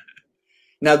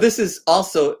 Now, this is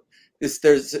also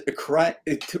there's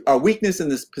a weakness in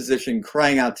this position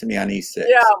crying out to me on e6.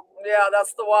 Yeah,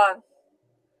 that's the one.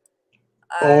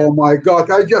 Oh my God!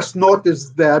 I just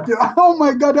noticed that. Oh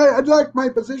my God! I like my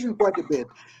position quite a bit,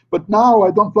 but now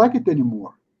I don't like it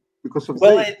anymore because of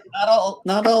this.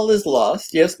 Not all is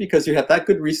lost. Yes, because you have that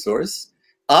good resource.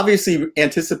 Obviously, you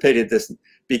anticipated this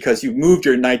because you moved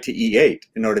your knight to e8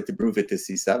 in order to move it to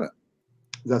c7.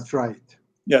 That's right.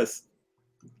 Yes.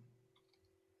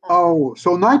 Oh,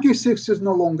 so knight e6 is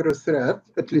no longer a threat,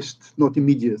 at least not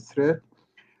immediate threat.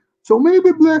 So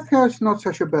maybe black has not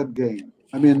such a bad game.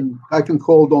 I mean, I can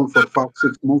hold on for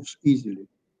 5-6 moves easily.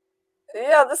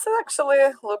 Yeah, this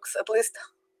actually looks at least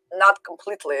not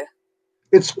completely.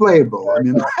 It's playable. I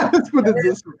mean, let's put it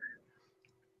this way.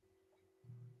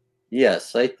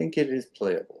 Yes, I think it is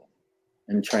playable.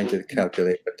 I'm trying to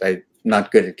calculate, but I'm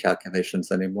not good at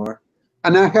calculations anymore.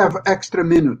 And I have extra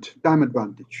minute, time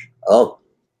advantage. Oh.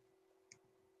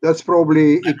 That's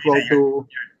probably equal to...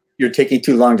 You're taking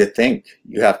too long to think.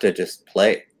 You have to just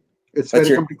play. It's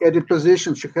very complicated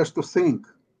position. She has to think.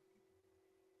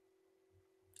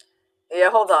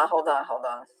 Yeah, hold on.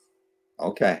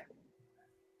 Okay.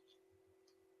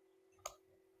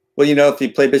 Well, you know, if he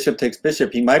play bishop takes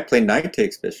bishop, he might play knight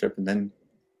takes bishop, and then...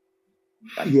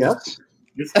 Yes.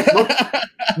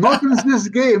 Not in this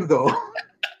game, though.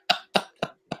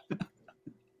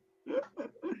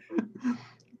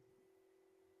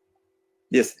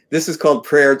 Yes, this is called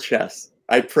prayer chess.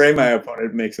 I pray my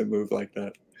opponent makes a move like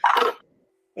that.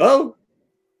 Oh!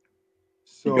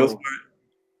 So, he goes for it.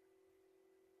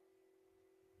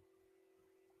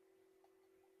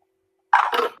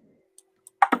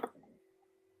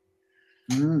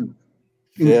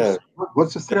 Yeah.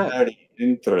 What's the threat? Very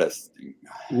interesting.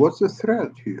 What's the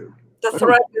threat here? The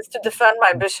threat is to defend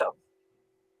my bishop.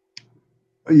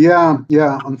 Yeah,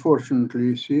 unfortunately.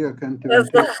 You see, I can't even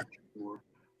take it anymore.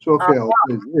 So, okay, I'll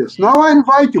play this. Now I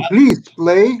invite you, please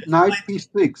play knight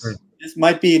e6. This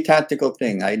might be a tactical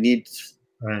thing. I need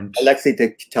Alexei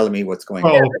to tell me what's going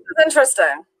on. Yeah, this is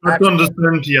interesting. I don't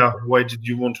understand, why did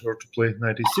you want her to play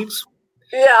knight e6?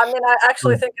 Yeah, I mean, I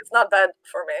actually think it's not bad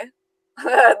for me.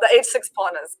 The h6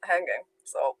 pawn is hanging,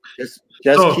 so... Just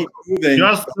keep moving.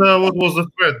 Just what was the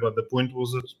threat, but the point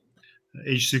was that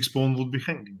h6 pawn would be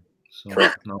hanging. So,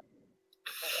 no.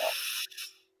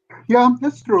 Yeah,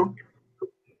 that's true.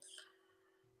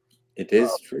 It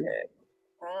is true.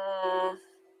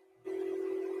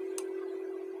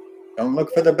 Don't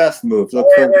look for the best move. Look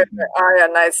for... Oh, yeah,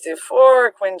 knight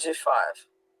c4, queen g5.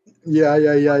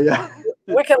 Yeah.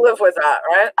 We can live with that,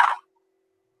 right?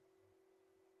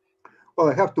 Well,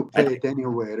 I have to play it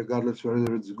anyway, regardless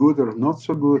whether it's good or not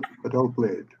so good, but I'll play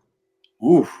it.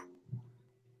 Oof.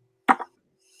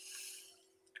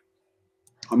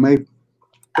 I may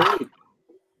pay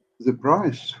the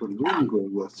price for doing all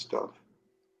that stuff.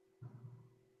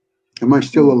 Am I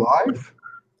still alive?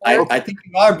 I think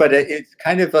you are, but it's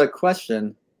kind of a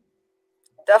question.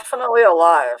 Definitely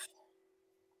alive.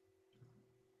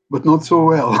 But not so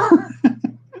well.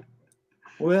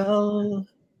 Well,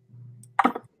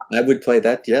 I would play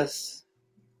that, yes.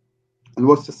 And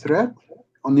what's the threat?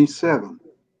 On e7.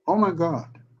 Oh my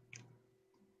God.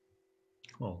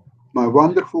 Oh. My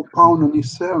wonderful pawn on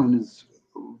e7 is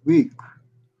weak.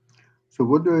 So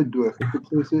what do? I have to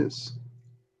play this.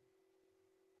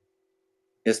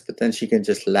 Yes, but then she can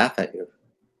just laugh at you.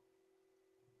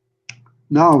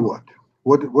 Now what?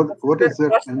 What is there?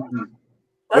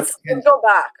 Let's go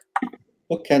back.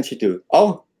 What can she do?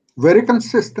 Oh, very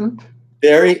consistent.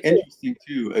 Very interesting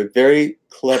too. A very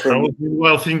clever. I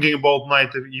was thinking about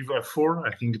knight f4.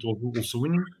 I think it was also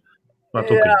winning. But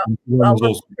Yeah, okay, that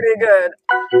was pretty good.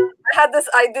 I had this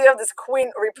idea of this queen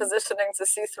repositioning to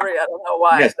c3. I don't know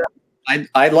why. Yes,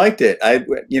 I liked it. And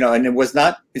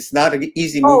it's not an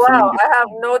easy move Oh for me. wow, I have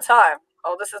no time.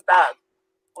 Oh, this is bad.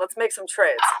 Let's make some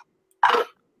trades.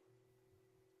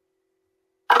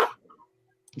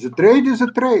 The trade is a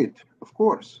trade, of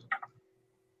course.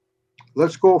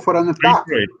 Let's go for an attack.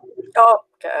 Oh,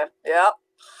 okay. Yeah.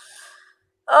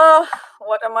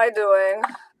 What am I doing?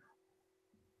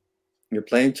 You're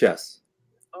playing chess.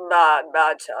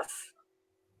 Bad chess.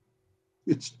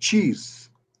 It's cheese.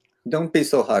 Don't be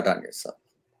so hard on yourself.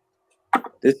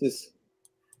 This is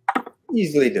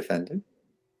easily defended.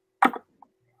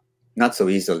 Not so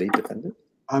easily defended.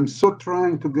 I'm so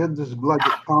trying to get this bloody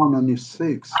pawn on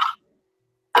e6.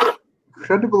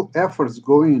 Incredible efforts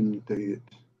going into it.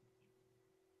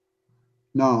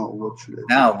 Now, what should I do?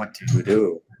 Now, what do you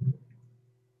do?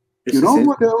 You know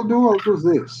what I'll do? I'll do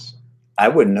this. I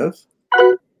wouldn't have.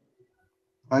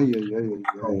 Ay.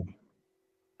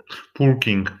 Poor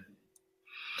king.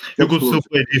 You could still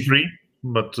play d3,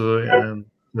 but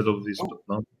instead of this, but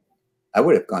no. I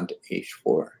would have gone to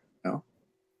h4. No.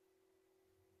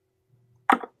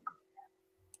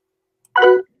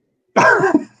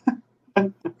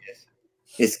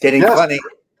 It's getting funny.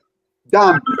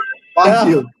 Done. Thank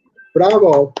you.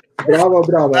 Bravo. Bravo.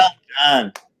 Well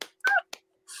done.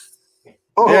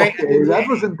 Oh, okay. That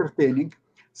was entertaining.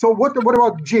 So what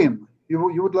about Jim?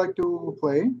 You would like to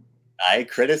play? I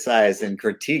criticize and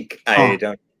critique. I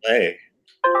don't play.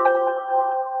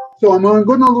 So am I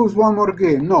going to lose one more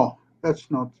game? No, it's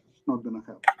not going to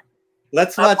happen.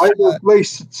 Let's watch. I will play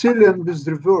Sicilian with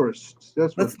reversed.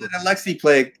 Let's let Alexei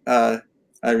play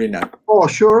Irina. Oh,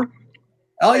 sure.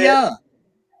 Oh yeah.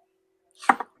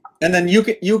 And then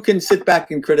you can sit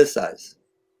back and criticize.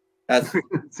 That's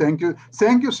Thank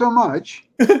you so much.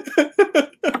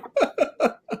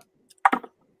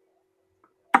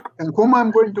 And whom I'm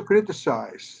going to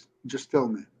criticize? Just tell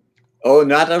me. Oh,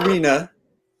 not Irina.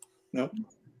 No.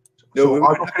 So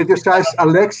I will criticize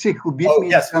Alexei, who beat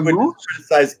me in some moves?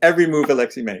 Criticize every move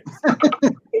Alexei makes.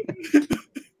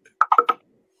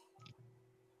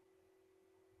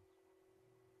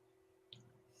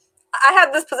 I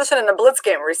had this position in a blitz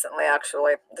game recently,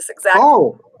 actually. This exact.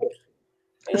 Oh.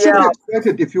 Yeah.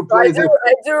 If you play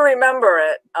I do remember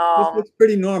it. It's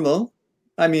pretty normal.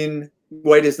 I mean,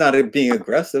 White is not being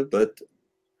aggressive, but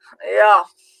yeah,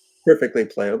 perfectly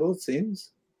playable, it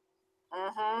seems.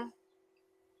 Mm-hmm.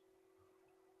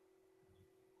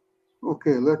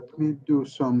 Okay, let me do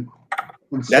some.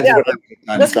 That's yeah, what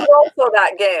this is also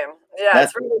that game. Yeah,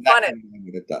 that's it's really funny.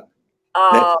 That's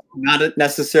not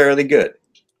necessarily good.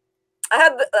 I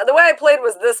had the way I played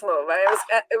was this move. I mean,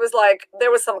 it was like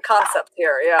there was some concept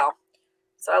here. Yeah,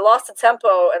 so I lost the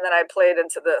tempo and then I played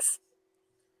into this.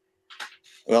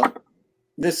 Well,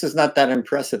 this is not that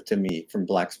impressive to me from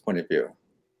Black's point of view.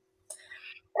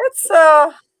 It's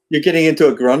you're getting into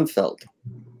a Grunfeld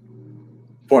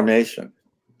formation,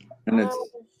 and I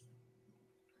think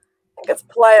it's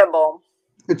playable.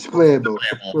 It's playable.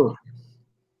 Sure.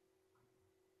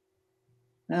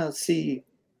 Now see,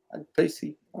 I'd play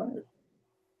C5.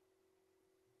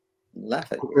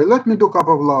 Laugh at you. Okay, let me do a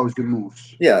couple of lousy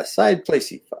moves. Yes, I'd play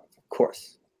C5, of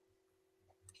course.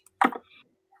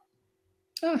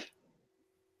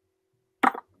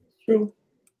 True.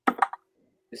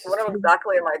 What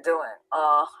exactly am I doing?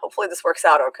 Hopefully this works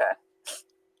out okay.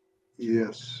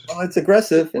 Yes. Well, it's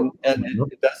aggressive, and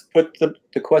it does put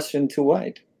the question to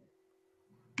White.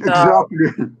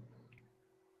 Exactly.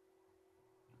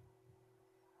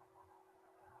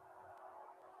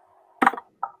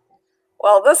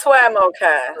 Well, this way I'm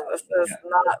okay. This is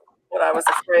not what I was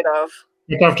afraid of.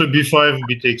 But after b5,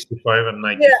 b takes b5, and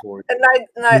knight d4. And knight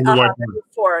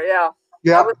d4, yeah.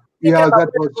 Yeah,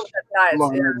 that was nice,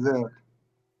 long like that.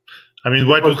 I mean,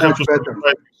 White would have to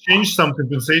change some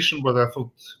compensation, but I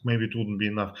thought maybe it wouldn't be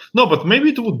enough. No, but maybe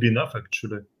it would be enough,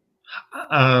 actually.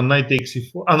 Knight takes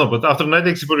e4. No, but after knight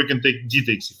takes e4, you can take d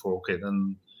takes e4. Okay,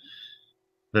 then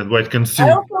White can see. I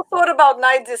also thought about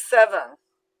knight d7.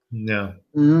 Yeah.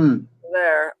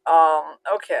 There.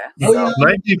 Okay. Oh, yeah.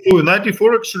 Knight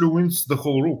e4 actually wins the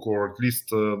whole rook, or at least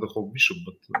the whole bishop.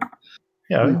 But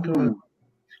yeah,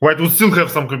 White would still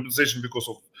have some compensation because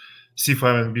of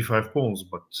c5 and b5 pawns,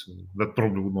 but that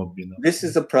probably would not be enough. This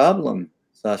is a problem,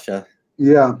 Sasha.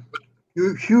 Yeah,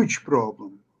 huge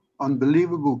problem,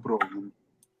 unbelievable problem.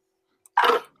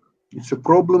 It's a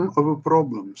problem of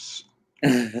problems.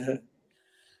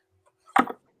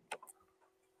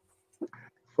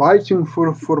 Fighting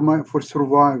for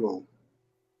survival.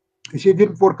 You see, it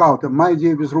didn't work out. My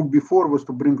idea with rook b4 was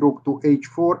to bring rook to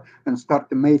h4 and start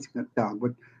the mating attack,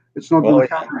 but It's not Oh, going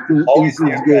to yeah. happen in Always this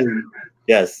here. game.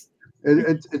 Yes.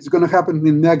 It's going to happen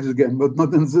in this game, but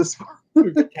not in this one.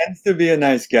 He tends to be a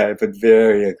nice guy, but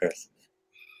very aggressive.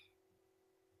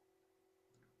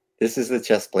 This is the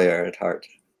chess player at heart.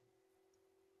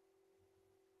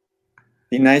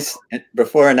 Be nice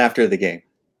before and after the game.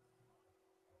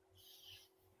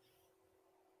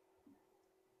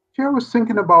 I was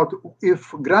thinking about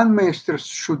if grandmasters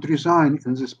should resign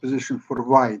in this position for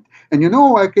white. And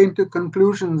I came to the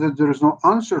conclusion that there is no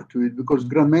answer to it because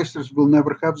grandmasters will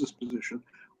never have this position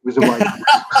with a white.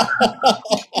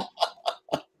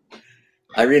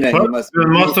 Irina, you must.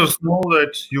 Grandmasters know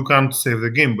that you can't save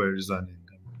the game by resigning.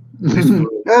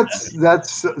 That's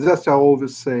I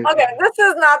always say. Okay, this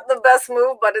is not the best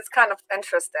move, but it's kind of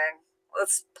interesting.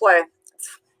 Let's play.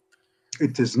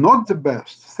 It is not the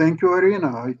best. Thank you, Irina.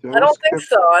 I don't think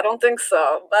so. I don't think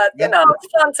so. But it's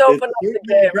fun to open up the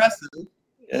game. Aggressive.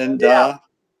 And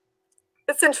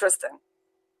it's interesting.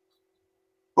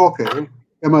 Okay.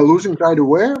 Am I losing right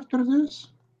away after this?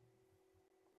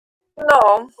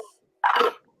 No.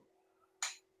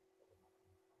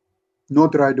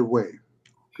 Not right away.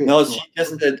 Okay, no, she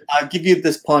just said, I'll give you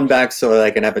this pawn back so that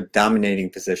I can have a dominating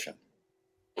position.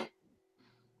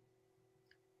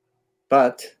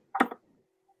 But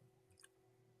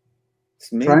it's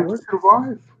trying to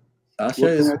survive. Sasha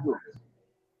is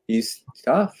he's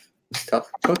tough. He's tough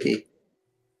cookie.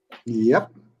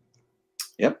 Yep.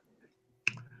 Yep.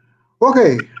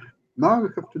 Okay. Now we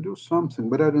have to do something,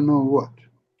 but I don't know what.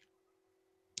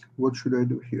 What should I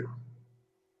do here?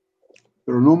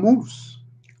 There are no moves.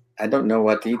 I don't know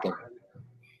what either.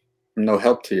 No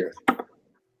help to you.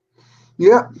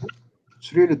 Yeah.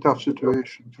 It's really tough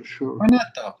situation for sure. Why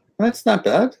not though? That's not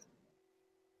bad.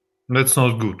 That's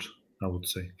not good, I would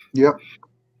say. Yep.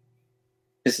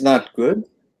 It's not good.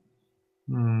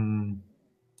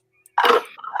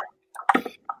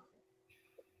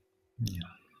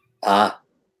 Yeah.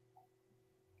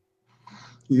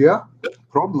 Yeah.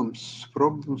 Problems.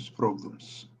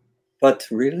 But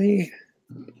really,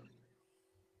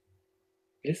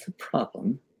 it's a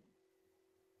problem.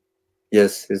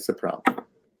 Yes, it's a problem.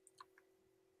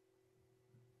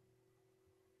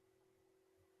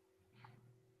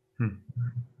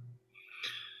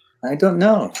 I don't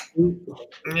know.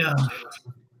 Yeah.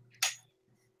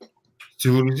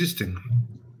 Still resisting.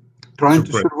 Trying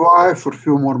to survive for a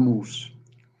few more moves.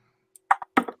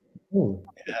 Oh,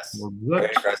 yes.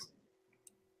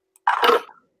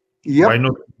 Yep. Why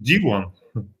not D1?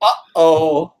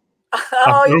 Uh-oh.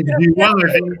 Oh, D1,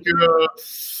 I think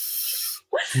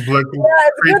Black it's good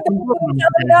that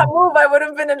that move. I would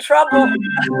have been in trouble.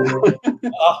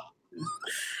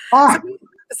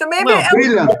 So maybe Alex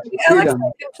can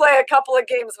play a couple of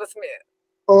games with me.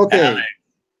 Okay.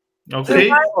 Okay.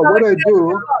 So what I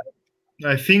do?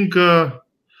 I think.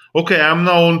 Okay, I'm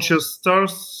now on Chess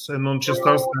Stars, and on Chess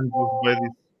Stars I'm by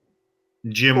this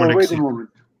GM Irina. Wait a moment.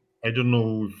 I don't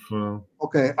know if.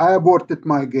 Okay, I aborted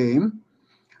my game.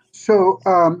 So,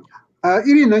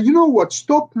 Irina, you know what?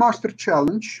 Stop Master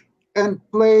Challenge and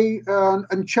play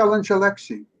and challenge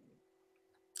Alexei.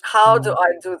 How do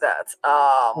I do that?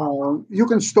 You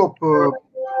can stop. Oh,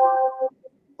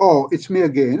 it's me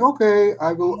again. Okay,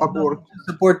 I will abort.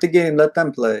 Support the game. Let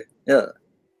them play. Yeah.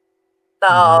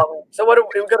 So what do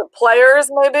we go to players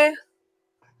maybe?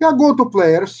 Yeah, go to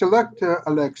players. Select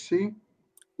Alexei.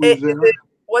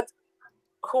 What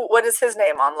is his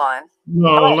name online? No,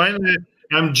 online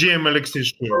I'm GM Alexei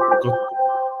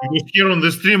because here on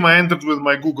the stream I entered with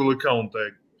my Google account.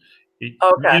 It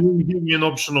didn't give me an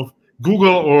option of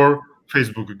Google or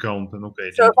Facebook account. And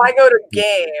so if I go to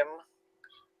game,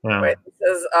 wait, this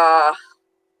is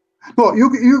no,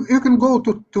 you can go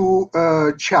to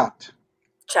chat.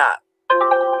 Chat.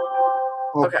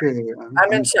 Okay.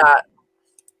 I'm in chat.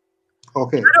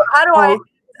 Okay. How do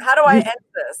I end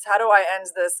this? How do I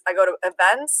end this? I go to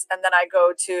events and then I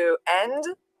go to end.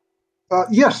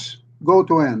 Yes, go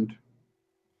to end.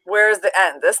 Where is the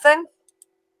end? This thing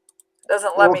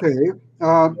doesn't let me. Okay.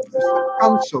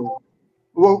 Cancel.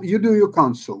 Well, you do your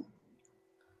cancel.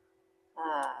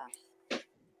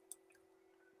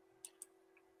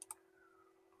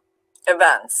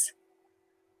 Events.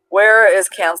 Where is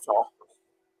cancel?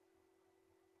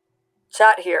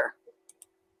 Chat here.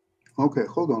 Okay,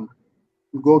 hold on.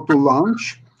 You go to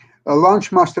launch,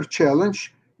 launch master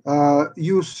challenge.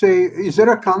 You say, is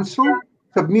there a cancel?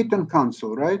 Submit and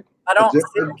cancel, right? I don't see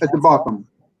at the bottom.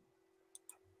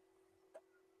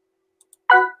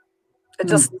 It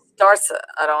just starts it.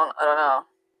 I don't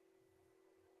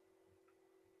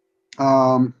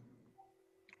know.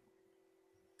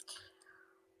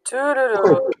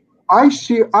 I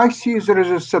see there is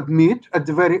a submit at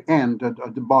the very end,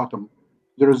 at the bottom.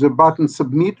 There is a button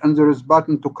submit and there is a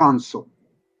button to cancel.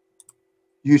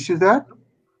 You see that?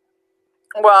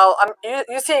 Well,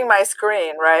 you're seeing my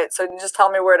screen, right? So you just tell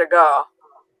me where to go.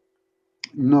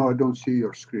 No, I don't see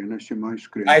your screen. I see my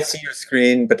screen. I see your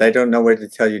screen, but I don't know where to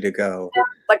tell you to go.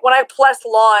 Like when I press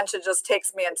launch, it just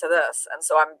takes me into this. And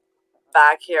so I'm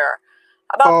back here.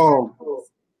 How about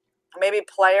maybe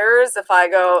players if I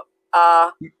go...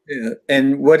 Yeah.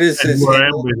 And what is this?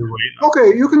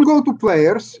 Okay, you can go to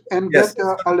players and get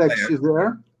Alexis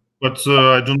there. But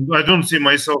I don't see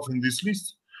myself in this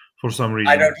list for some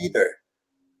reason. I don't either.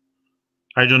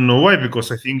 I don't know why,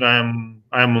 because I think I'm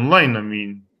online. I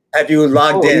mean, have you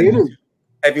logged in? Really?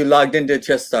 Have you logged into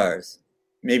Chess Stars?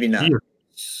 Maybe not.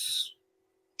 Yes.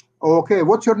 Okay,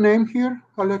 what's your name here,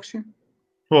 Alexei?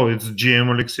 Well, it's GM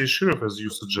Alexei Shirov, as you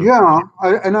suggested. Yeah,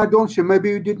 and I don't see.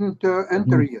 Maybe you didn't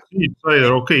enter yet.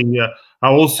 Okay, yeah, I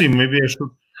will see. Maybe I should.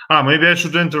 Maybe I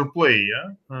should enter play.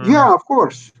 Yeah. Yeah, of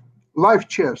course. Live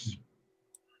chess.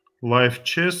 Live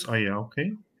chess. Oh, yeah.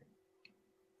 Okay.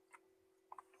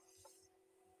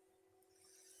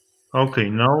 Okay.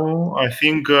 Now I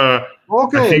think.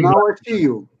 Okay. Now I see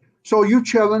you. So you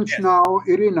challenge now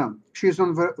Irina. She's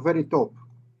on very top.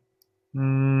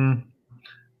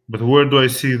 But where do I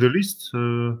see the list?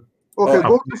 Okay,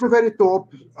 go to the very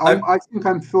top. I think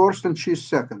I'm first and she's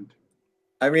second.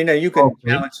 Irina, you can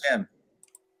challenge him.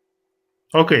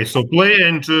 Okay, so play,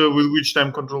 and with which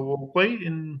time control will play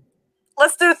in?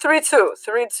 Let's do 3-2.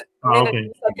 3-2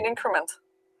 okay. second increment.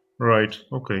 Right.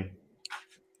 Okay.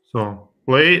 So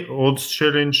play odds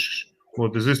challenge.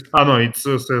 What is this? No, it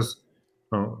says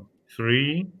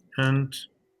 3 and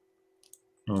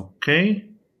okay.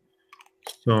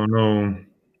 So no.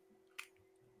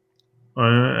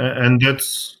 And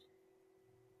that's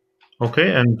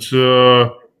okay. And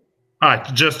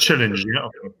just challenge. Yeah.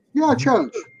 Okay. Yeah,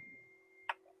 challenge.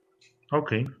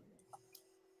 Okay.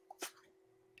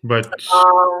 But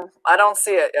I don't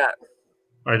see it yet.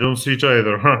 I don't see it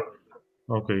either. Huh?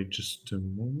 Okay, just a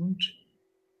moment.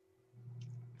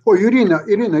 Oh, Irina,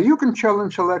 you can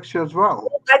challenge Alexei as well.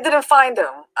 I didn't find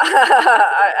him.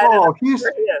 He's.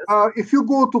 If you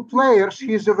go to players,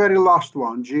 he's the very last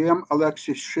one. GM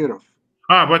Alexei Shirov.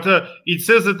 But it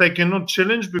says that I cannot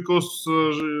challenge because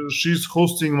she's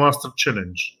hosting Master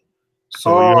Challenge.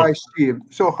 So I see.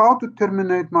 So how to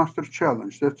terminate Master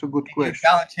Challenge? That's a good question. You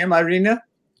challenge him, Irina?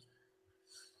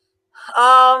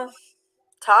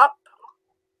 Top.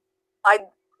 I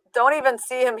don't even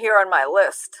see him here on my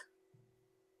list.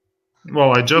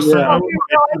 Well, I just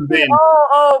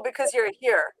because you're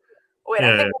here. Wait,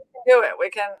 I think we can do it. We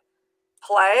can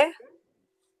play.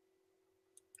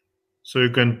 So you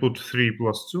can put 3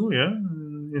 plus 2, yeah,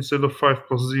 instead of 5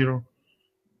 plus 0.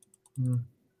 And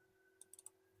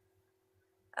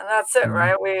that's it,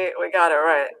 right? We got it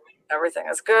right. Everything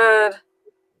is good.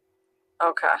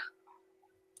 Okay.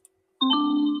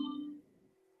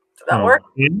 Did that work?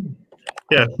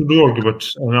 Yeah, it should work,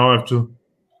 but now I have to.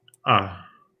 I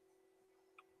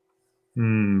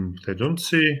don't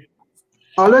see.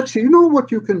 Alexei, you know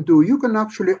what you can do? You can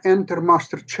actually enter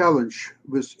Master Challenge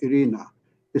with Irina.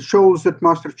 It shows that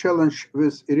Master Challenge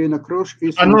with Irina Krush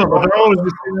is.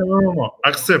 No.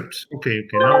 Accept. Okay.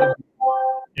 Now,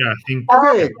 yeah, I think.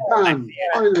 Okay, done.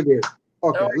 Finally.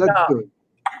 Okay, let's do it.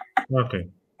 Okay.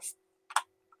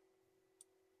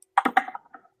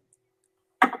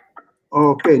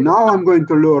 Okay, now I'm going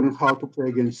to learn how to play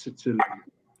against Sicilian.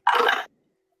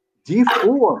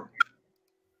 D4.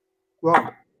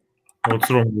 Wow. What's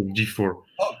wrong with D4?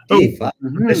 D5.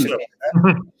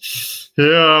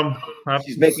 Yeah.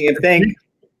 She's making him think.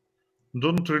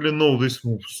 Don't really know this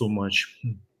move so much.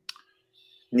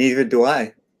 Neither do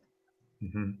I.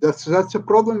 That's a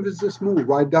problem with this move.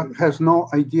 I has no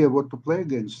idea what to play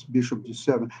against Bishop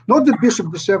D7. Not that Bishop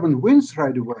D7 wins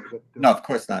right away. But, no, of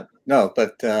course not. No,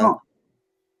 but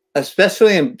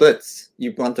especially in blitz,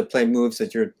 you want to play moves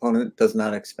that your opponent does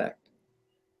not expect.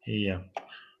 Yeah.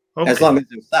 Okay. As long as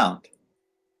they're sound.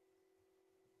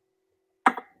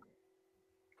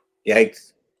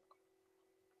 Yikes.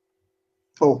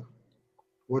 Oh,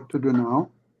 what to do now?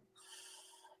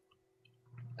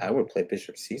 I would play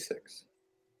Bishop C6.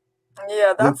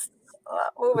 Yeah, that's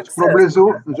move exists. Probably that's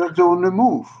the only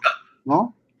move.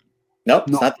 No? Nope,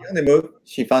 it's not the only move.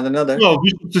 She found another. Well,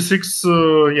 Bishop C6,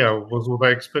 was what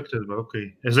I expected, but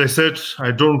okay. As I said,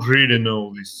 I don't really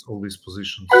know all these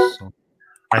positions. So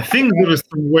I think there is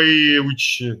some way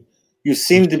which you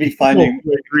seem to be finding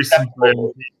recently.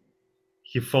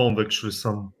 He found actually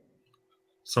some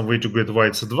way to get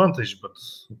White's advantage, but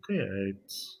okay.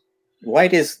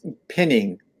 White is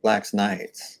pinning Black's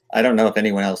knights. I don't know if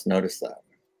anyone else noticed that.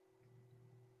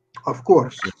 Of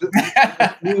course.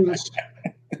 That means,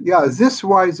 yeah, this is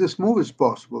why this move is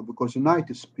possible, because the knight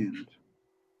is pinned.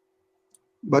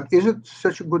 But is it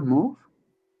such a good move?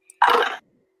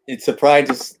 It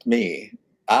surprises me.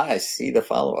 I see the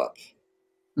follow-up.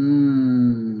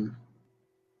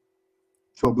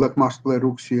 So Black must play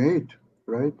Rook C8,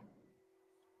 right?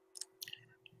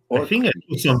 I think I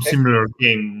saw some similar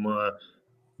game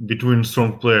between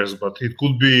strong players, but it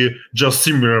could be just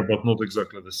similar, but not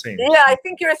exactly the same. Yeah, I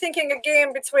think you're thinking a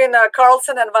game between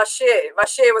Carlsen and Vacher.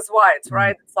 Vacher was white,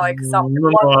 right? It's like some.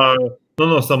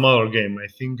 No, some other game. I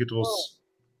think it was.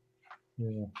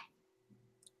 Yeah.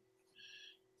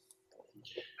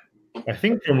 I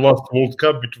think from last World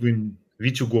Cup between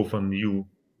Vichugov and you.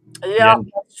 Yeah,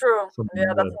 that's true.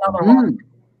 Yeah, that's another one.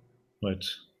 Right.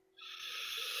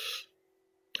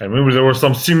 I remember there were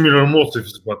some similar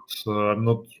motives, but I'm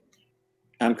not.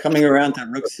 I'm coming around to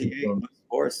Rook C8,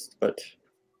 forced, but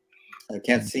I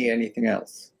can't see anything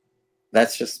else.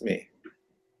 That's just me.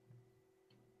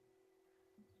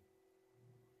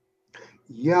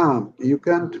 Yeah, you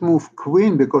can't move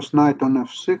queen because knight on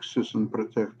f6 isn't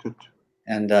protected.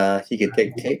 And he could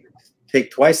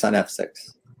take twice on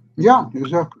f6. Yeah,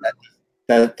 exactly.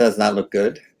 That does not look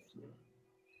good.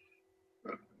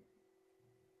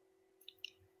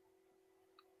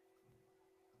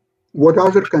 What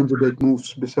other candidate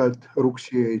moves besides Rook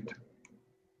C8?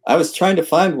 I was trying to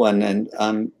find one, and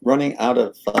I'm running out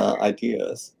of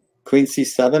ideas. Queen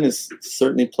C7 is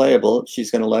certainly playable.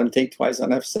 She's going to let him take twice on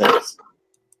f6.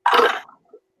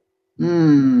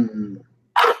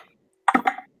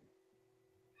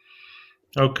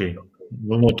 Okay,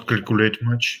 will not calculate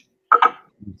much.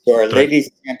 So our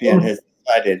ladies champion has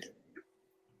decided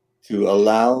to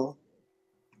allow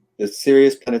the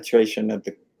serious penetration of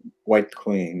the white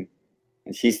queen,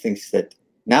 and she thinks that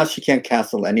now she can't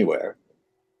castle anywhere,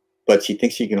 but she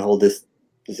thinks she can hold this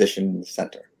position in the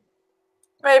center.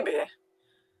 Maybe.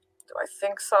 Do I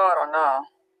think so? I don't know.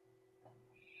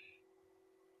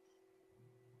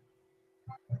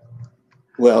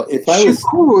 Well, if I was...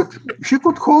 She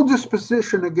could hold this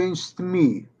position against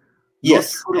me.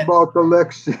 Yes. Not sure about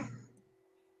Alexei.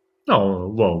 No,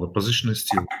 well, the position is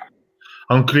still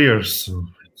unclear, so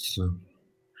it's...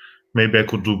 maybe I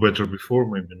could do better before,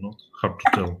 maybe not. Hard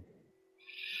to tell.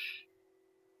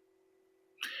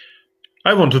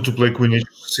 I wanted to play Queen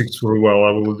H6 for a while,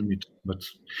 I will admit, but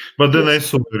then I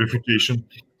saw the refutation.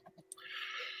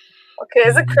 Okay,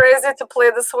 is it crazy to play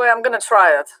this way? I'm gonna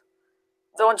try it.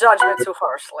 Don't judge me too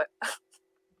harshly.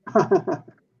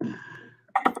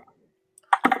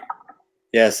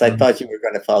 Yes, I thought you were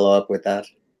going to follow up with that.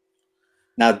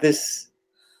 Now this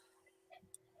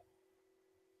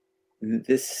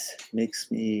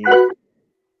makes me...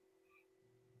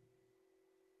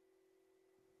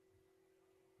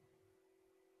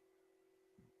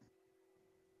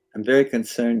 I'm very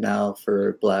concerned now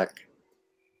for Black.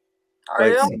 Are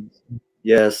you?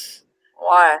 Yes.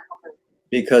 Why?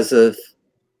 Because of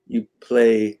you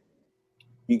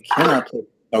cannot play.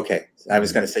 Okay, I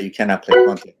was going to say you cannot play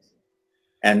pawn takes,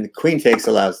 and queen takes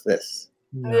allows this.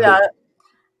 Yeah,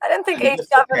 I didn't think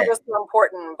H7 was so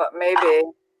important, but maybe.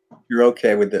 You're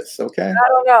okay with this, okay? I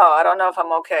don't know. I don't know if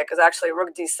I'm okay because actually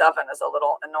Rook D7 is a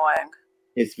little annoying.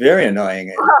 It's very annoying.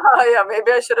 Yeah,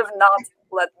 maybe I should have not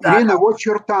let that. Irina, what's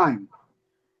your time?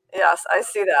 Yes, I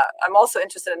see that. I'm also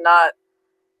interested in not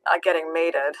getting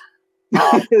mated.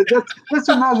 That's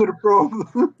another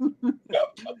problem.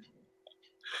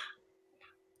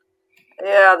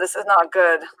 Yeah, this is not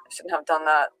good. I shouldn't have done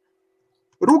that.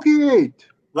 Rook E8.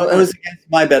 Well, it was against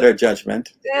my better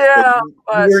judgment. Yeah,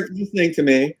 but you weren't listening to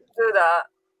me. Do that.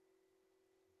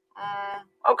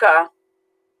 Okay.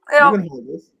 Yeah. You can hold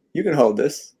this. You can hold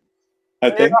this. I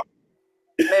think.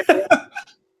 Maybe.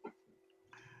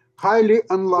 Highly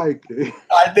unlikely.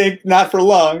 I think not for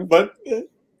long, but it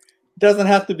doesn't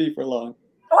have to be for long.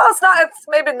 Well, it's not. It's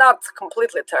maybe not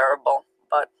completely terrible,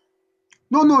 but.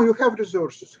 No, you have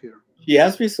resources here. He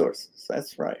has resources.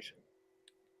 That's right.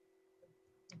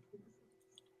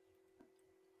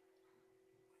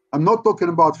 I'm not talking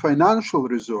about financial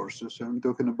resources. I'm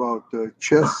talking about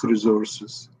chess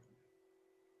resources.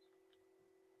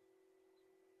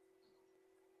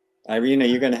 Irina,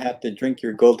 you're going to have to drink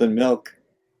your golden milk.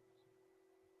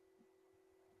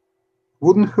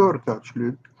 Wouldn't hurt,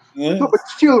 actually. Yes. No, but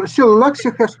still,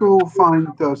 Alexei has to find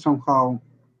somehow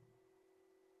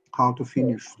how to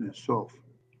finish this off.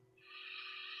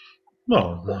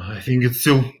 No, I think it's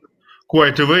still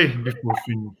quite a way before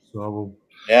finish. So I will...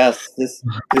 Yes, this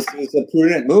was a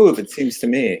prudent move, it seems to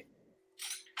me.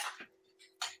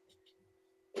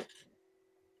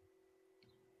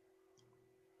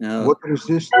 No. What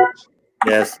resistance.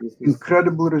 Yes.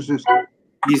 Incredible resistance.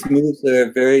 These moves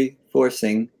are very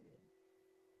forcing.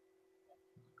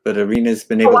 But Irina's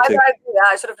been able why to. did I do that?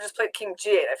 I should have just played King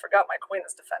G8. I forgot my queen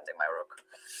is defending my rook.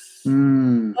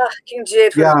 King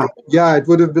G8 would have been, yeah, it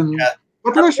would have been. Yeah.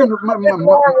 But listen, more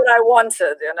what I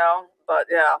wanted, you know. But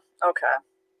yeah, okay,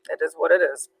 it is what it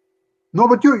is. No,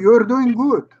 but you're doing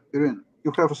good, Irina.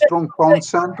 You have a strong pawn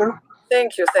center.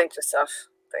 Thank you, Sash.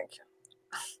 Thank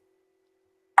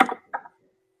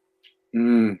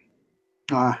you.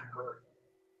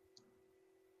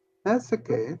 That's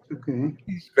okay. It's okay.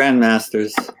 These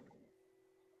Grandmasters.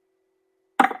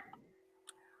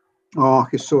 Oh,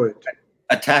 he saw it.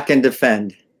 Attack and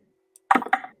defend.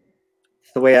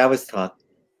 It's the way I was taught.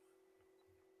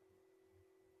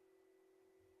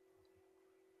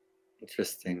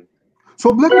 Interesting.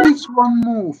 So black needs one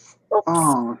move. Oops.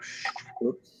 Oh,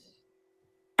 Oops.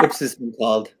 Oops has been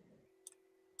called.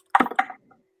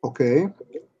 okay.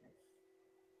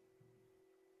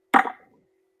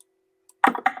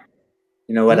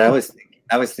 You know what I was thinking?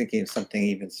 I was thinking of something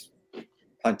even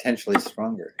potentially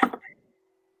stronger.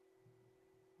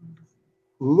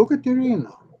 Look at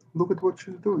Irina. Look at what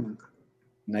she's doing.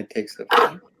 Knight takes a.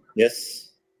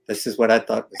 Yes, this is what I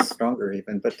thought was stronger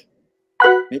even, but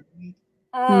maybe.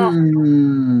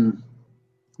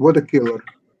 What a killer.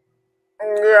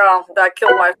 Yeah, that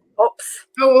killed my. Oops.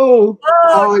 Oh,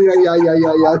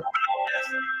 yeah.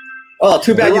 Oh,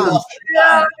 too bad you lost.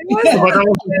 Yeah. But I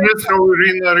was impressed how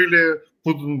Irina really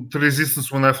put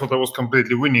resistance when I thought I was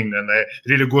completely winning, and I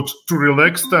really got too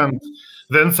relaxed, and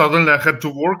then suddenly I had to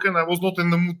work, and I was not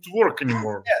in the mood to work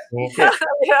anymore.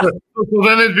 Yeah. So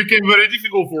then it became very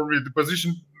difficult for me. The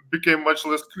position became much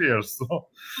less clear. So,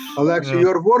 Alexei,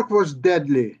 your work was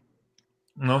deadly.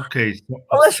 okay. So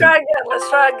Let's try again.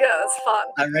 It's fun.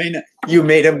 Irina, you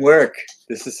made him work.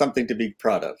 This is something to be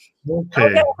proud of. Okay.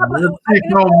 Okay.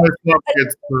 Now my stuff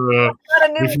gets. Not a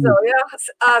Nimzo,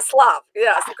 yeah. Slav.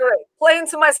 Yes, great. Play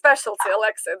into my specialty,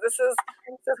 Alexei. This is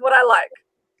what I like.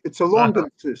 It's a London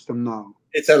system now.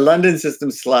 It's a London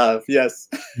system, Slav. Yes.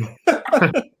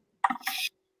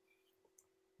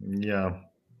 Yeah.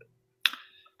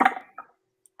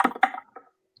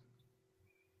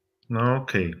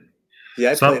 Okay.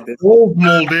 Yeah, I Some played this. old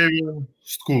Moldavian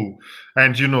school,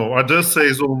 and you know, Odessa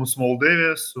is almost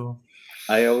Moldavia, so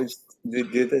I always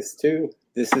do this too.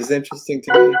 This is interesting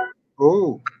to me.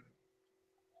 Oh.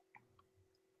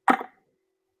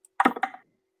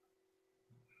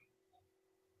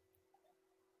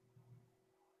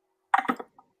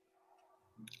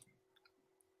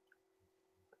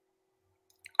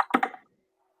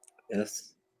 Yes.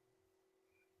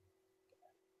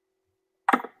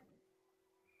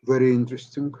 Very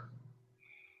interesting.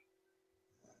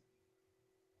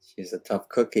 She's a tough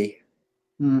cookie.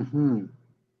 Mm-hmm.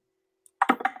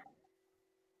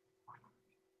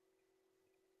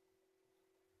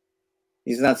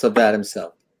 He's not so bad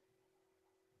himself.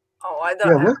 Oh, I don't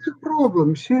Yeah, know. that's the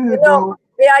problem. See, You know,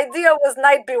 the idea was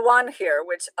knight b1 here,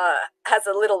 which has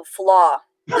a little flaw.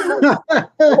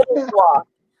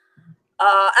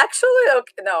 Actually,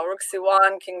 okay, no, rook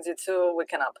c1, king d2. We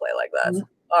cannot play like that.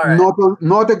 All right.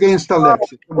 Not against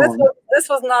Alexei. This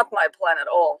was not my plan at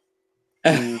all.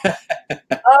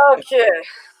 Okay.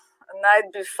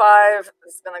 Knight b5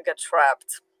 is gonna get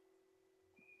trapped.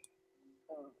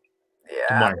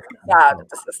 Yeah, sad.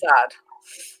 This is sad.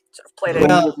 Should have played it.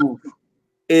 Well,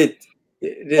 it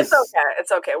is.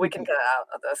 It's okay. We can get out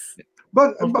of this.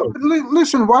 But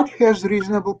listen, White has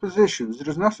reasonable positions. There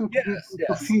is nothing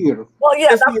to fear. Well, yeah,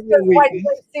 that's because White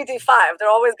plays CD5. They're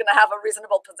always going to have a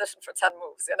reasonable position for 10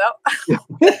 moves, you know?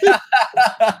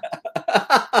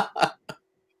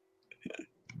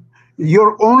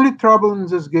 Your only trouble in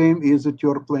this game is that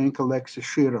you're playing Alexei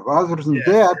Shirov. Other than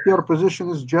that, your position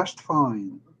is just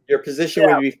fine. Your position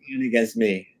would be fine against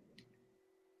me.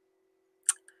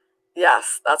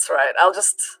 Yes, that's right. I'll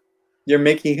just... You're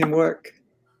making him work.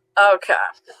 Okay.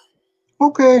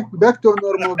 Okay, back to a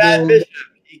normal game. Bishop.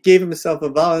 He gave himself a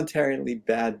voluntarily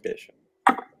bad bishop.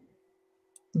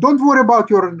 Don't worry about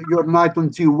your knight on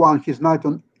g1. His knight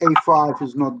on a5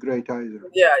 is not great either.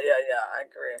 Yeah, I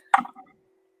agree.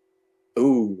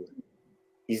 Ooh.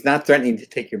 He's not threatening to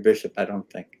take your bishop, I don't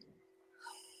think.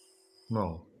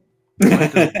 No.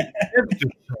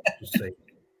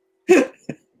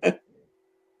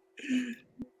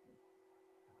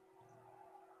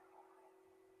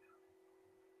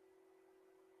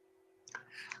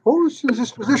 Always in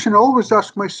this position, I always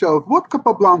ask myself, what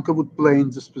Capablanca would play in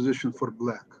this position for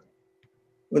black?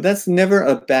 Well, that's never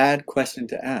a bad question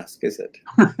to ask, is it?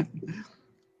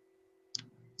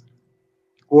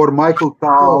 or Michael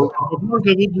Tal. I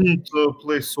wouldn't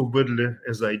play so badly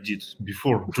as I did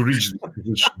before to reach this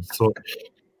position.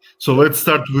 So let's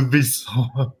start with this.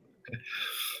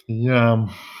 Yeah.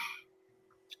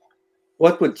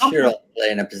 What would Cheryl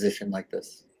play in a position like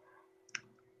this?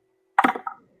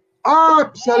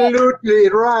 Absolutely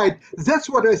right. That's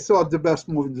what I thought the best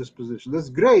move in this position. That's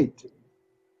great.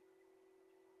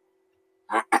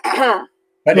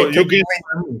 But No, it you takes get,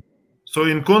 away- so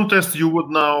in contest, you would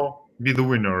now be the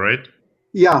winner, right?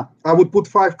 Yeah, I would put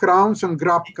 5 crowns and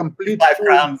grab complete 5 full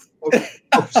crowns.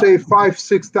 of say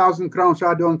 5,000-6,000 crowns.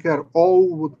 I don't care.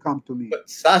 All would come to me. But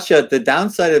Sasha, the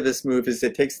downside of this move is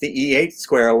it takes the E8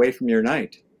 square away from your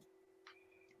knight.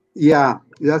 Yeah,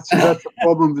 that's the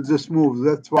problem with this move.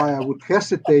 That's why I would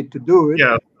hesitate to do it.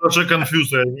 Yeah, such a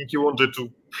confused. I think he wanted to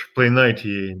play knight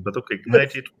E8, but okay,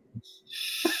 knight E8.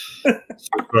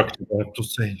 Attractive, I have to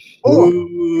say. Oh,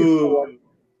 Ooh.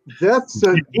 that's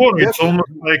It's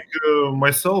almost like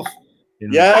myself.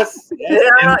 Yes.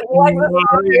 Yeah, you like this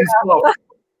one?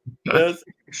 Yes.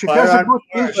 she has a good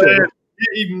feature.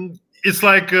 It's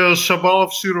like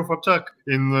Shabalov Shirov attack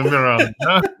in Miran.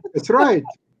 Huh? That's right.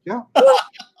 Yeah,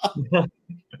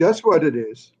 that's what it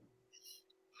is.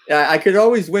 Yeah, I could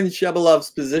always win Shabalov's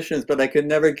positions, but I could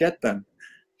never get them.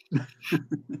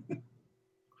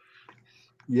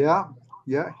 Yeah,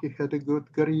 he had a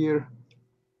good career.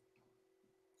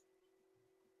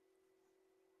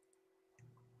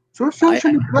 So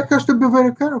essentially, black has to be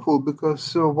very careful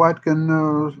because white can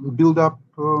build up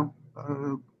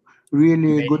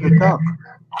really good attack.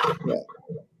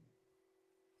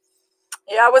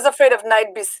 Yeah, I was afraid of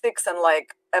knight b6 and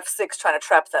like f6 trying to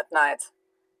trap that knight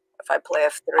if I play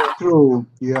f3. True.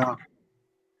 Yeah.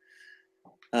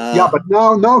 Yeah, but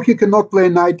now he cannot play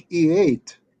knight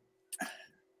e8.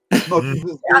 Not in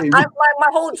this game. My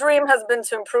whole dream has been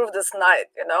to improve this knight,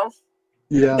 you know?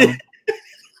 Yeah.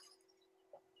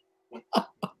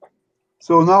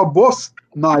 So now both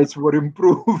knights were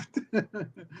improved.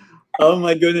 Oh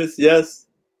my goodness, yes.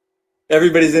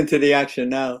 Everybody's into the action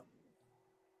now.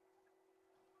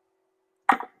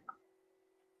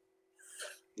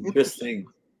 Interesting.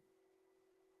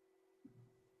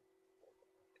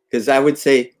 Because I would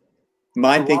say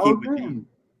my thinking would be,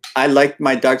 I like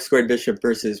my dark squared bishop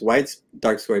versus white's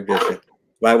dark squared bishop.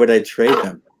 Why would I trade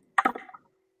them?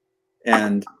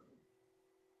 And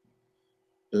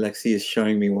Alexei is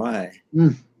showing me why.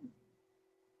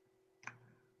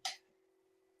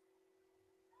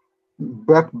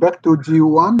 Back to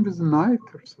g1 with the knight,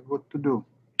 or what to do?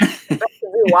 Back to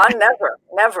g1? Never.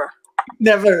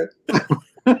 Never.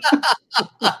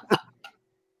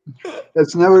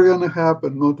 That's never gonna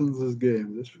happen, not in this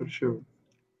game, that's for sure.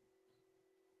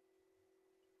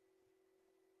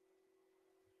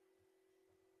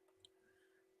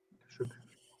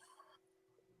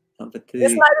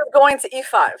 This knight is going to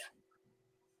e5.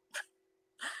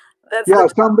 That's yeah,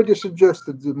 somebody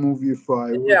suggested the move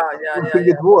e5. Yeah. I don't think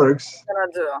it works. What am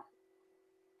I gonna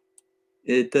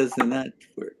do? It does not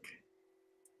work.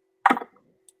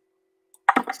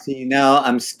 See, now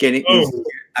I'm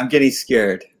getting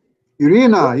scared.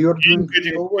 Irina, you're doing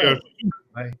so well.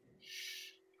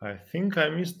 I think I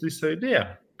missed this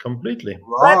idea completely.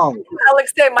 Wow.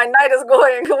 Alexei, my knight is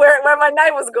going where my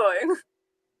knight was going.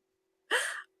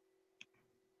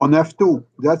 On f2,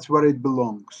 that's where it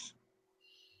belongs.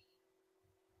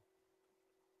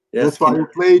 Yes, that's why you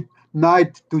played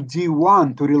knight to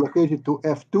g1 to relocate it to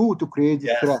f2 to create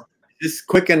a threat. Just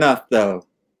quick enough, though.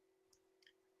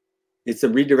 It's a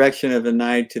redirection of the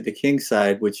knight to the king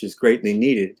side, which is greatly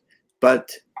needed.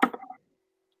 But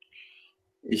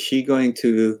is she going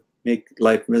to make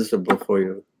life miserable for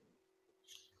you?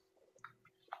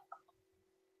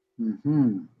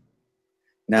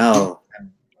 Now,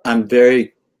 I'm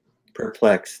very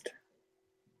perplexed.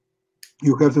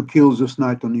 You have to kill this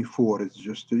knight on e4. It's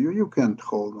just you can't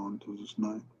hold on to this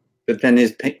knight. But then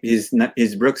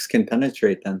his rooks can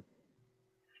penetrate them.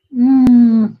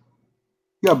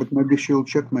 Yeah, but maybe she'll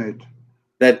checkmate.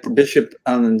 That bishop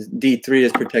on d3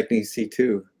 is protecting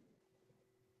c2.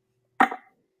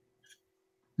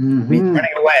 He's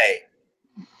running away.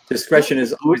 Discretion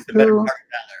is always the better part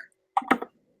of valor.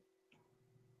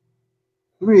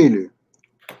 Really?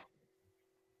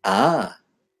 Ah,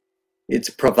 it's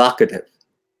provocative.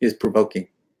 He's provoking.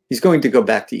 He's going to go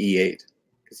back to e8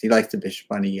 because he likes the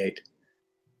bishop on e8.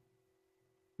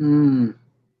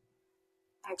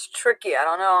 It's tricky. I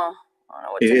don't know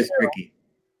what It to is do. tricky.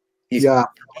 He's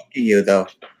provoking you, though.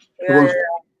 Yeah.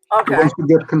 Okay. He wants to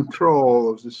get control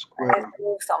of the square. I need to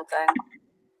move something.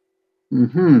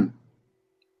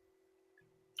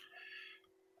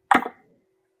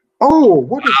 Oh,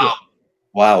 what is it?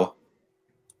 Wow.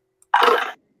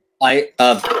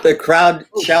 The crowd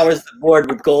showers the board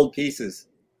with gold pieces.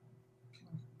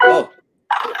 Oh.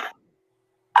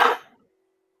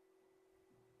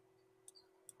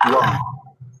 Wow.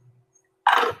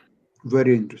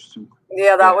 Very interesting.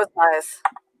 Yeah, that was nice.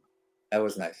 That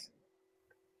was nice.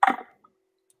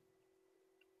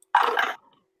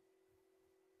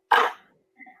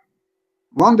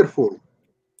 Wonderful.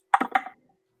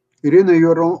 Irina,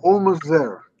 you're almost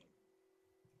there.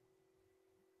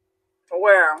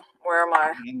 Where? Where am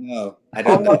I? No, I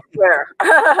don't know. Where?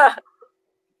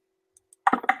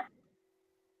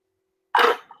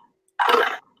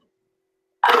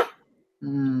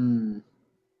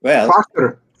 Well,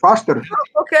 faster.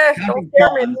 Okay, don't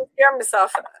scare me. Don't scare me,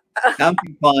 Sasha.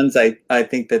 Counting pawns, I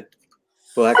think that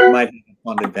black might have a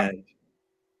pawn advantage.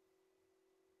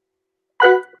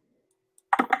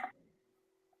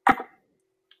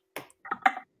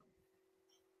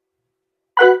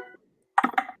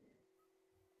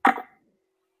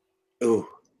 Ooh.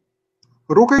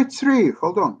 Rook h3.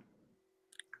 Hold on.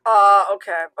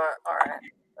 Okay, but all right.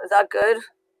 Is that good?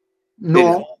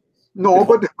 No, no,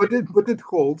 but it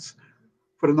holds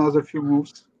for another few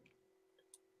moves.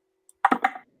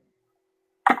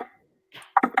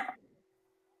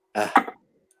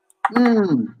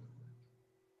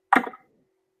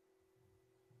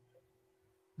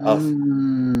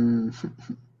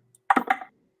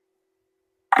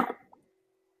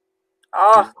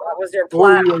 Oh, that was your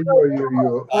plan.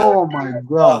 Oh my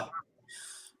God.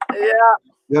 Yeah.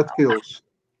 That kills.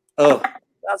 Oh.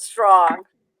 That's strong.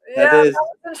 Yeah, that was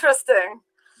interesting.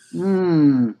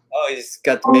 Oh, he's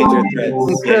got the major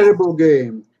threats. Incredible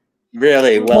game.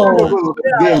 Really well done.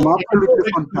 Game,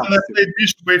 absolutely fantastic. When I played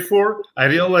Bishop a4, I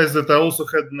realized that I also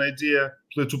had an idea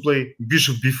to play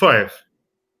Bishop b5.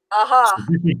 So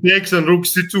Bishop takes and Rook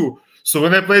c2. So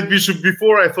when I played Bishop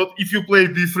b4, I thought if you play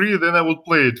b3, then I would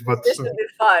play it. But Bishop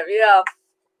b5, yeah.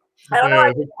 I don't know.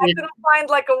 I couldn't find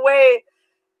like a way.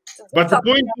 But the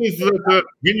point is that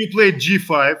when you play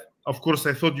g5, of course,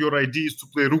 I thought your idea is to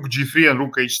play Rook g3 and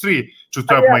Rook h3 to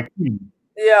trap my queen.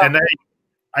 Yeah. And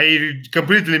I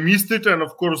completely missed it, and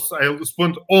of course, I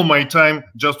spent all my time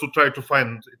just to try to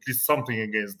find at least something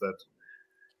against that.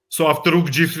 So after Rook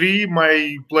g3,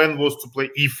 my plan was to play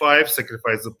e5,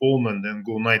 sacrifice the pawn, and then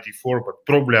go knight e4. But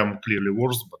probably I'm clearly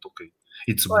worse. But okay,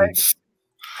 it's a blitz.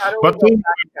 How do we go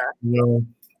back there?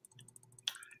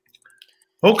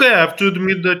 Okay, I have to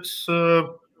admit that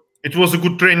it was a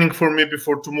good training for me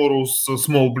before tomorrow's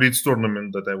small blitz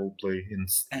tournament that I will play in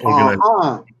organized.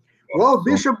 Well,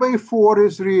 Bishop a4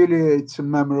 is it's a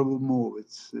memorable move.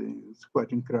 It's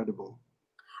quite incredible.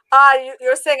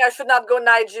 You're saying I should not go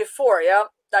knight g4, yeah?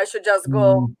 I should just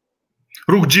go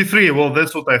Rook g3. Well,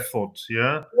 that's what I thought.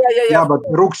 Yeah. Yeah, but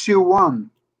Rook c1.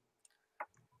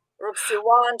 Rook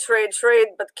c1, trade,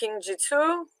 but King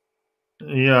g2.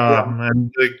 Yeah,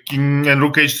 and King and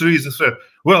Rook h3 is a threat.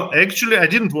 Well, actually, I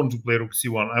didn't want to play Rook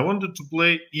c1. I wanted to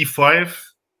play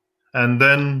e5, and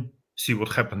then see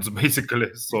what happens,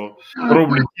 basically. So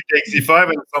probably he takes e5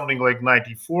 and something like knight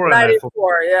e4. Knight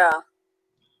e4, yeah.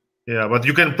 Yeah, but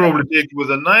you can probably take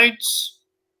with a knight.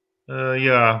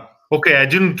 Yeah. Okay, I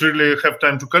didn't really have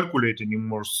time to calculate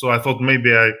anymore, so I thought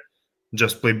maybe I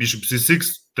just play Bishop c6,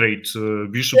 trade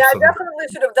bishops. Yeah, I definitely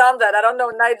should have done that. I don't know.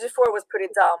 Knight g4 was pretty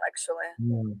dumb, actually.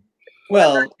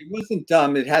 Well, it wasn't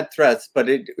dumb. It had threats, but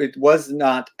it was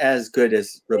not as good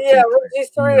as Rook Rook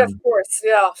g3, of course.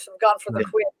 Yeah, should have gone for the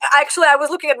queen. Actually, I was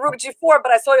looking at Rook g4,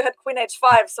 but I saw you had Queen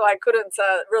h5, so I couldn't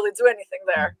really do anything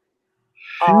there.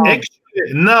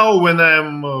 Actually, now when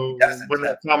when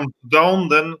I come down,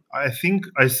 then I think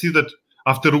I see that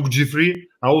after Rook g3,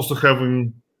 I also have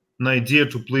an idea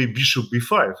to play Bishop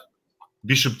b5.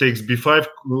 Bishop takes b5,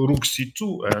 Rook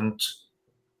c2,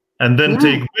 and then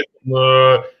take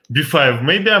b5.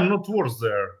 Maybe I'm not worse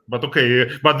there, but okay.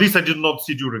 But this I did not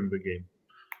see during the game.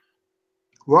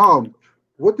 Wow,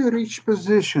 what a rich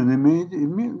position! I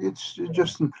mean, it's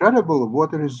just incredible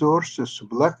what resources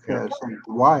Black has and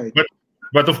White.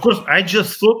 But of course, I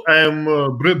just thought I am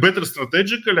better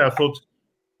strategically. I thought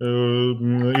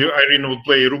Irina would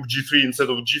play Rook g3 instead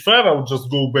of g5. I would just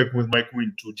go back with my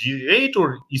queen to d8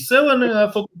 or e7, and I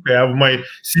thought, okay, I have my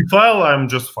c file. I'm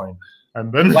just fine.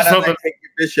 And then why don't I take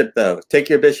your bishop though? Take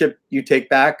your bishop, you take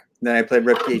back. Then I play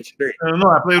Rook h3. No,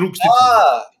 I play Rook c2.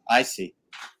 Ah, I see.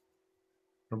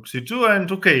 Rook c2,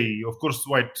 and okay, of course,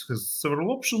 White has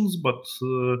several options, but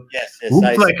yes,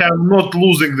 looks like I'm not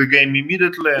losing the game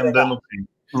immediately, and then okay.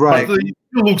 Right. But it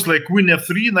looks like Queen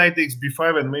f3, Knight takes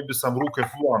b5, and maybe some Rook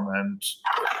f1, and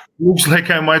looks like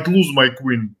I might lose my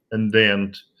queen in the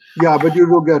end. Yeah, but you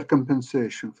will get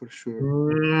compensation for sure.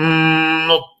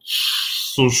 Not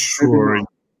so sure.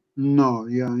 No,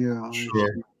 yeah.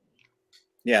 Sure.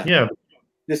 Yeah. Yeah.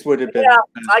 This would have been. Yeah,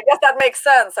 I guess that makes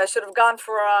sense. I should have gone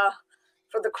for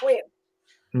the queen.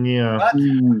 Yeah.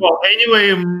 Mm. Well,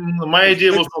 anyway, my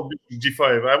idea was not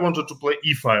d5. I wanted to play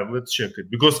e5. Let's check it,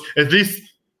 because at least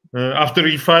after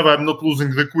e5, I'm not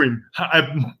losing the queen.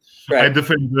 I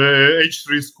defend the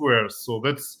h3 squares, so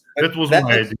that was my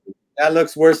idea. That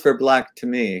looks worse for black to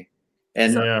me.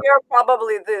 And So you're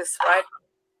probably this, right?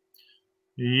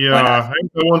 Yeah, I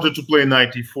wanted to play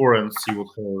knight e4 and see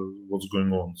what's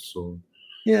going on. So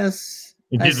yes,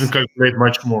 it didn't calculate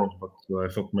much more, but I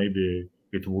thought maybe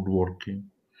it would work. Yeah.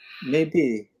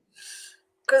 Maybe.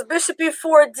 Because bishop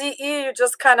e4, de, you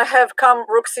just kind of have come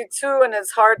rook c2, and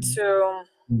it's hard to.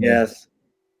 Yes.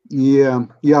 Yeah.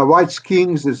 White's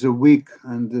kings is a weak,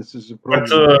 and this is a problem.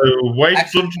 But white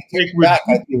don't take with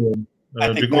d-pawn.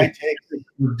 Because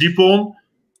with d-pawn,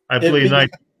 I play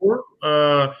knight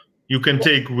e4. You can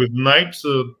take with knight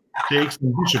takes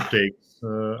and bishop takes.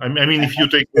 I mean, if you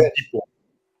take with d-pawn.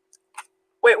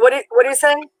 Wait, what are you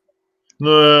saying?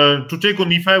 To take on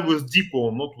e5 with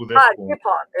d-pawn, not with f-pawn.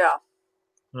 D-pawn, yeah.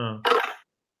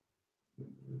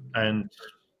 And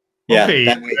okay,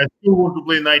 I still want to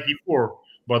play knight e4,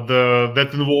 but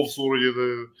that involves already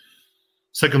the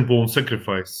second pawn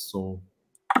sacrifice, so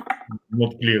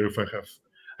not clear if I have.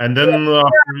 And then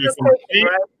after you can take,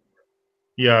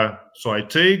 yeah, so I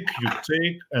take, you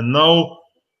take, and now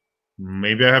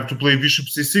maybe I have to play bishop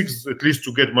c6 at least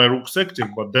to get my rooks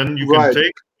active, but then you can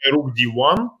take rook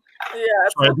d1. Yeah,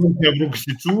 so I don't have rook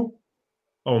c2.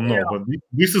 Oh no, but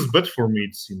this is bad for me,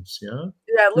 it seems. Yeah.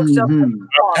 Yeah, it looks just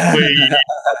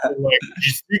like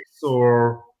g6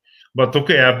 or. But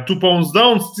okay, I have 2 pawns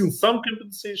down, still some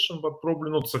compensation, but probably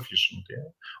not sufficient.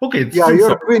 Yeah. Okay. Yeah,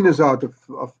 your queen is out of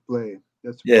play.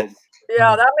 That's yes.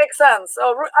 Yeah, that makes sense.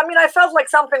 So I mean, I felt like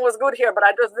something was good here, but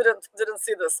I just didn't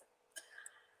see this.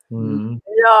 Mm.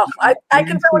 Yeah, I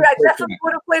can tell you, I definitely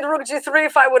would have played rook g3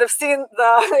 if I would have seen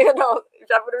the, if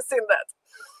I would have seen that.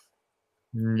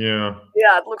 Yeah.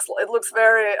 Yeah, it looks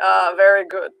very very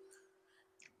good.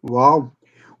 Wow.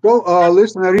 Well,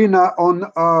 listen, Irina,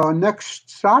 on next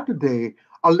Saturday,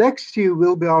 Alexei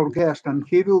will be our guest, and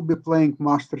he will be playing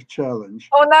Master Challenge.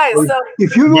 Oh, nice! So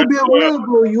if you will be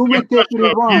available, you will take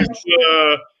revanche.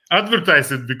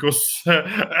 Advertise it, because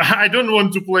I don't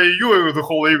want to play you the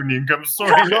whole evening. I'm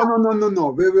sorry. No.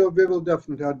 We will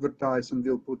definitely advertise, and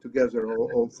we'll put together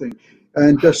all things.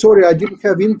 And sorry, I didn't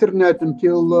have internet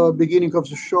until beginning of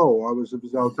the show. I was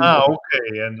without internet.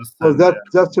 Okay, I understand. So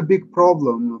that's a big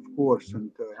problem, of course.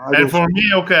 And for me,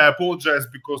 okay, I apologize,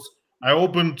 because I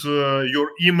opened your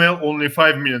email only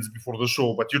 5 minutes before the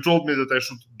show, but you told me that I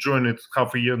should join it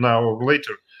half an hour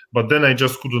later. But then I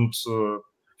just couldn't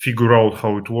figure out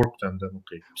how it worked, and then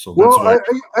okay. So well, that's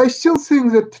why. I still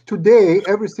think that today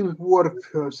everything worked,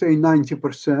 say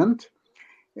 90%,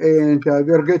 and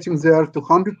we're getting there to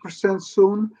 100%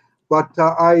 soon. But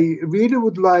I really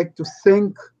would like to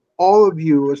thank all of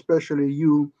you, especially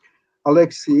you,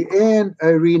 Alexei and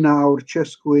Irina, our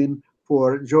chess queen,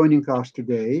 for joining us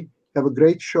today. Have a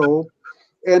great show,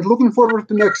 and looking forward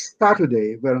to next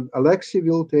Saturday, where Alexei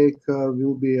will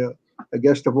be a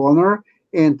guest of honor.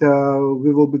 And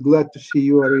we will be glad to see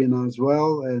you, Irina, as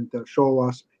well, and show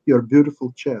us your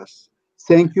beautiful chess.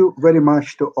 Thank you very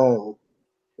much to all.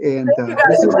 And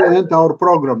this is the end of our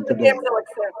program today.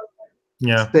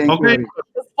 Yeah. Thank okay. you. It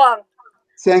was fun.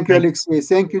 Thank you, Alexei.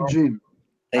 Thank you, Jim.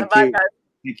 Thank Bye, you. guys.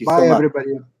 Thank you Bye, so much.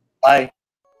 everybody. Bye.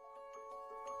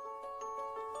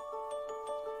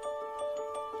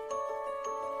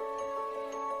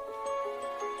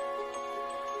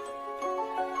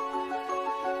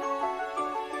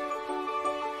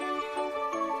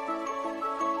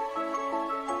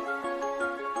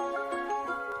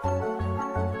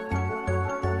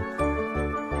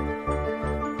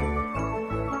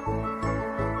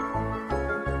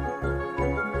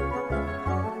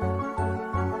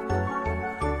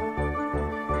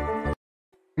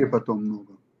 Потом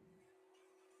много.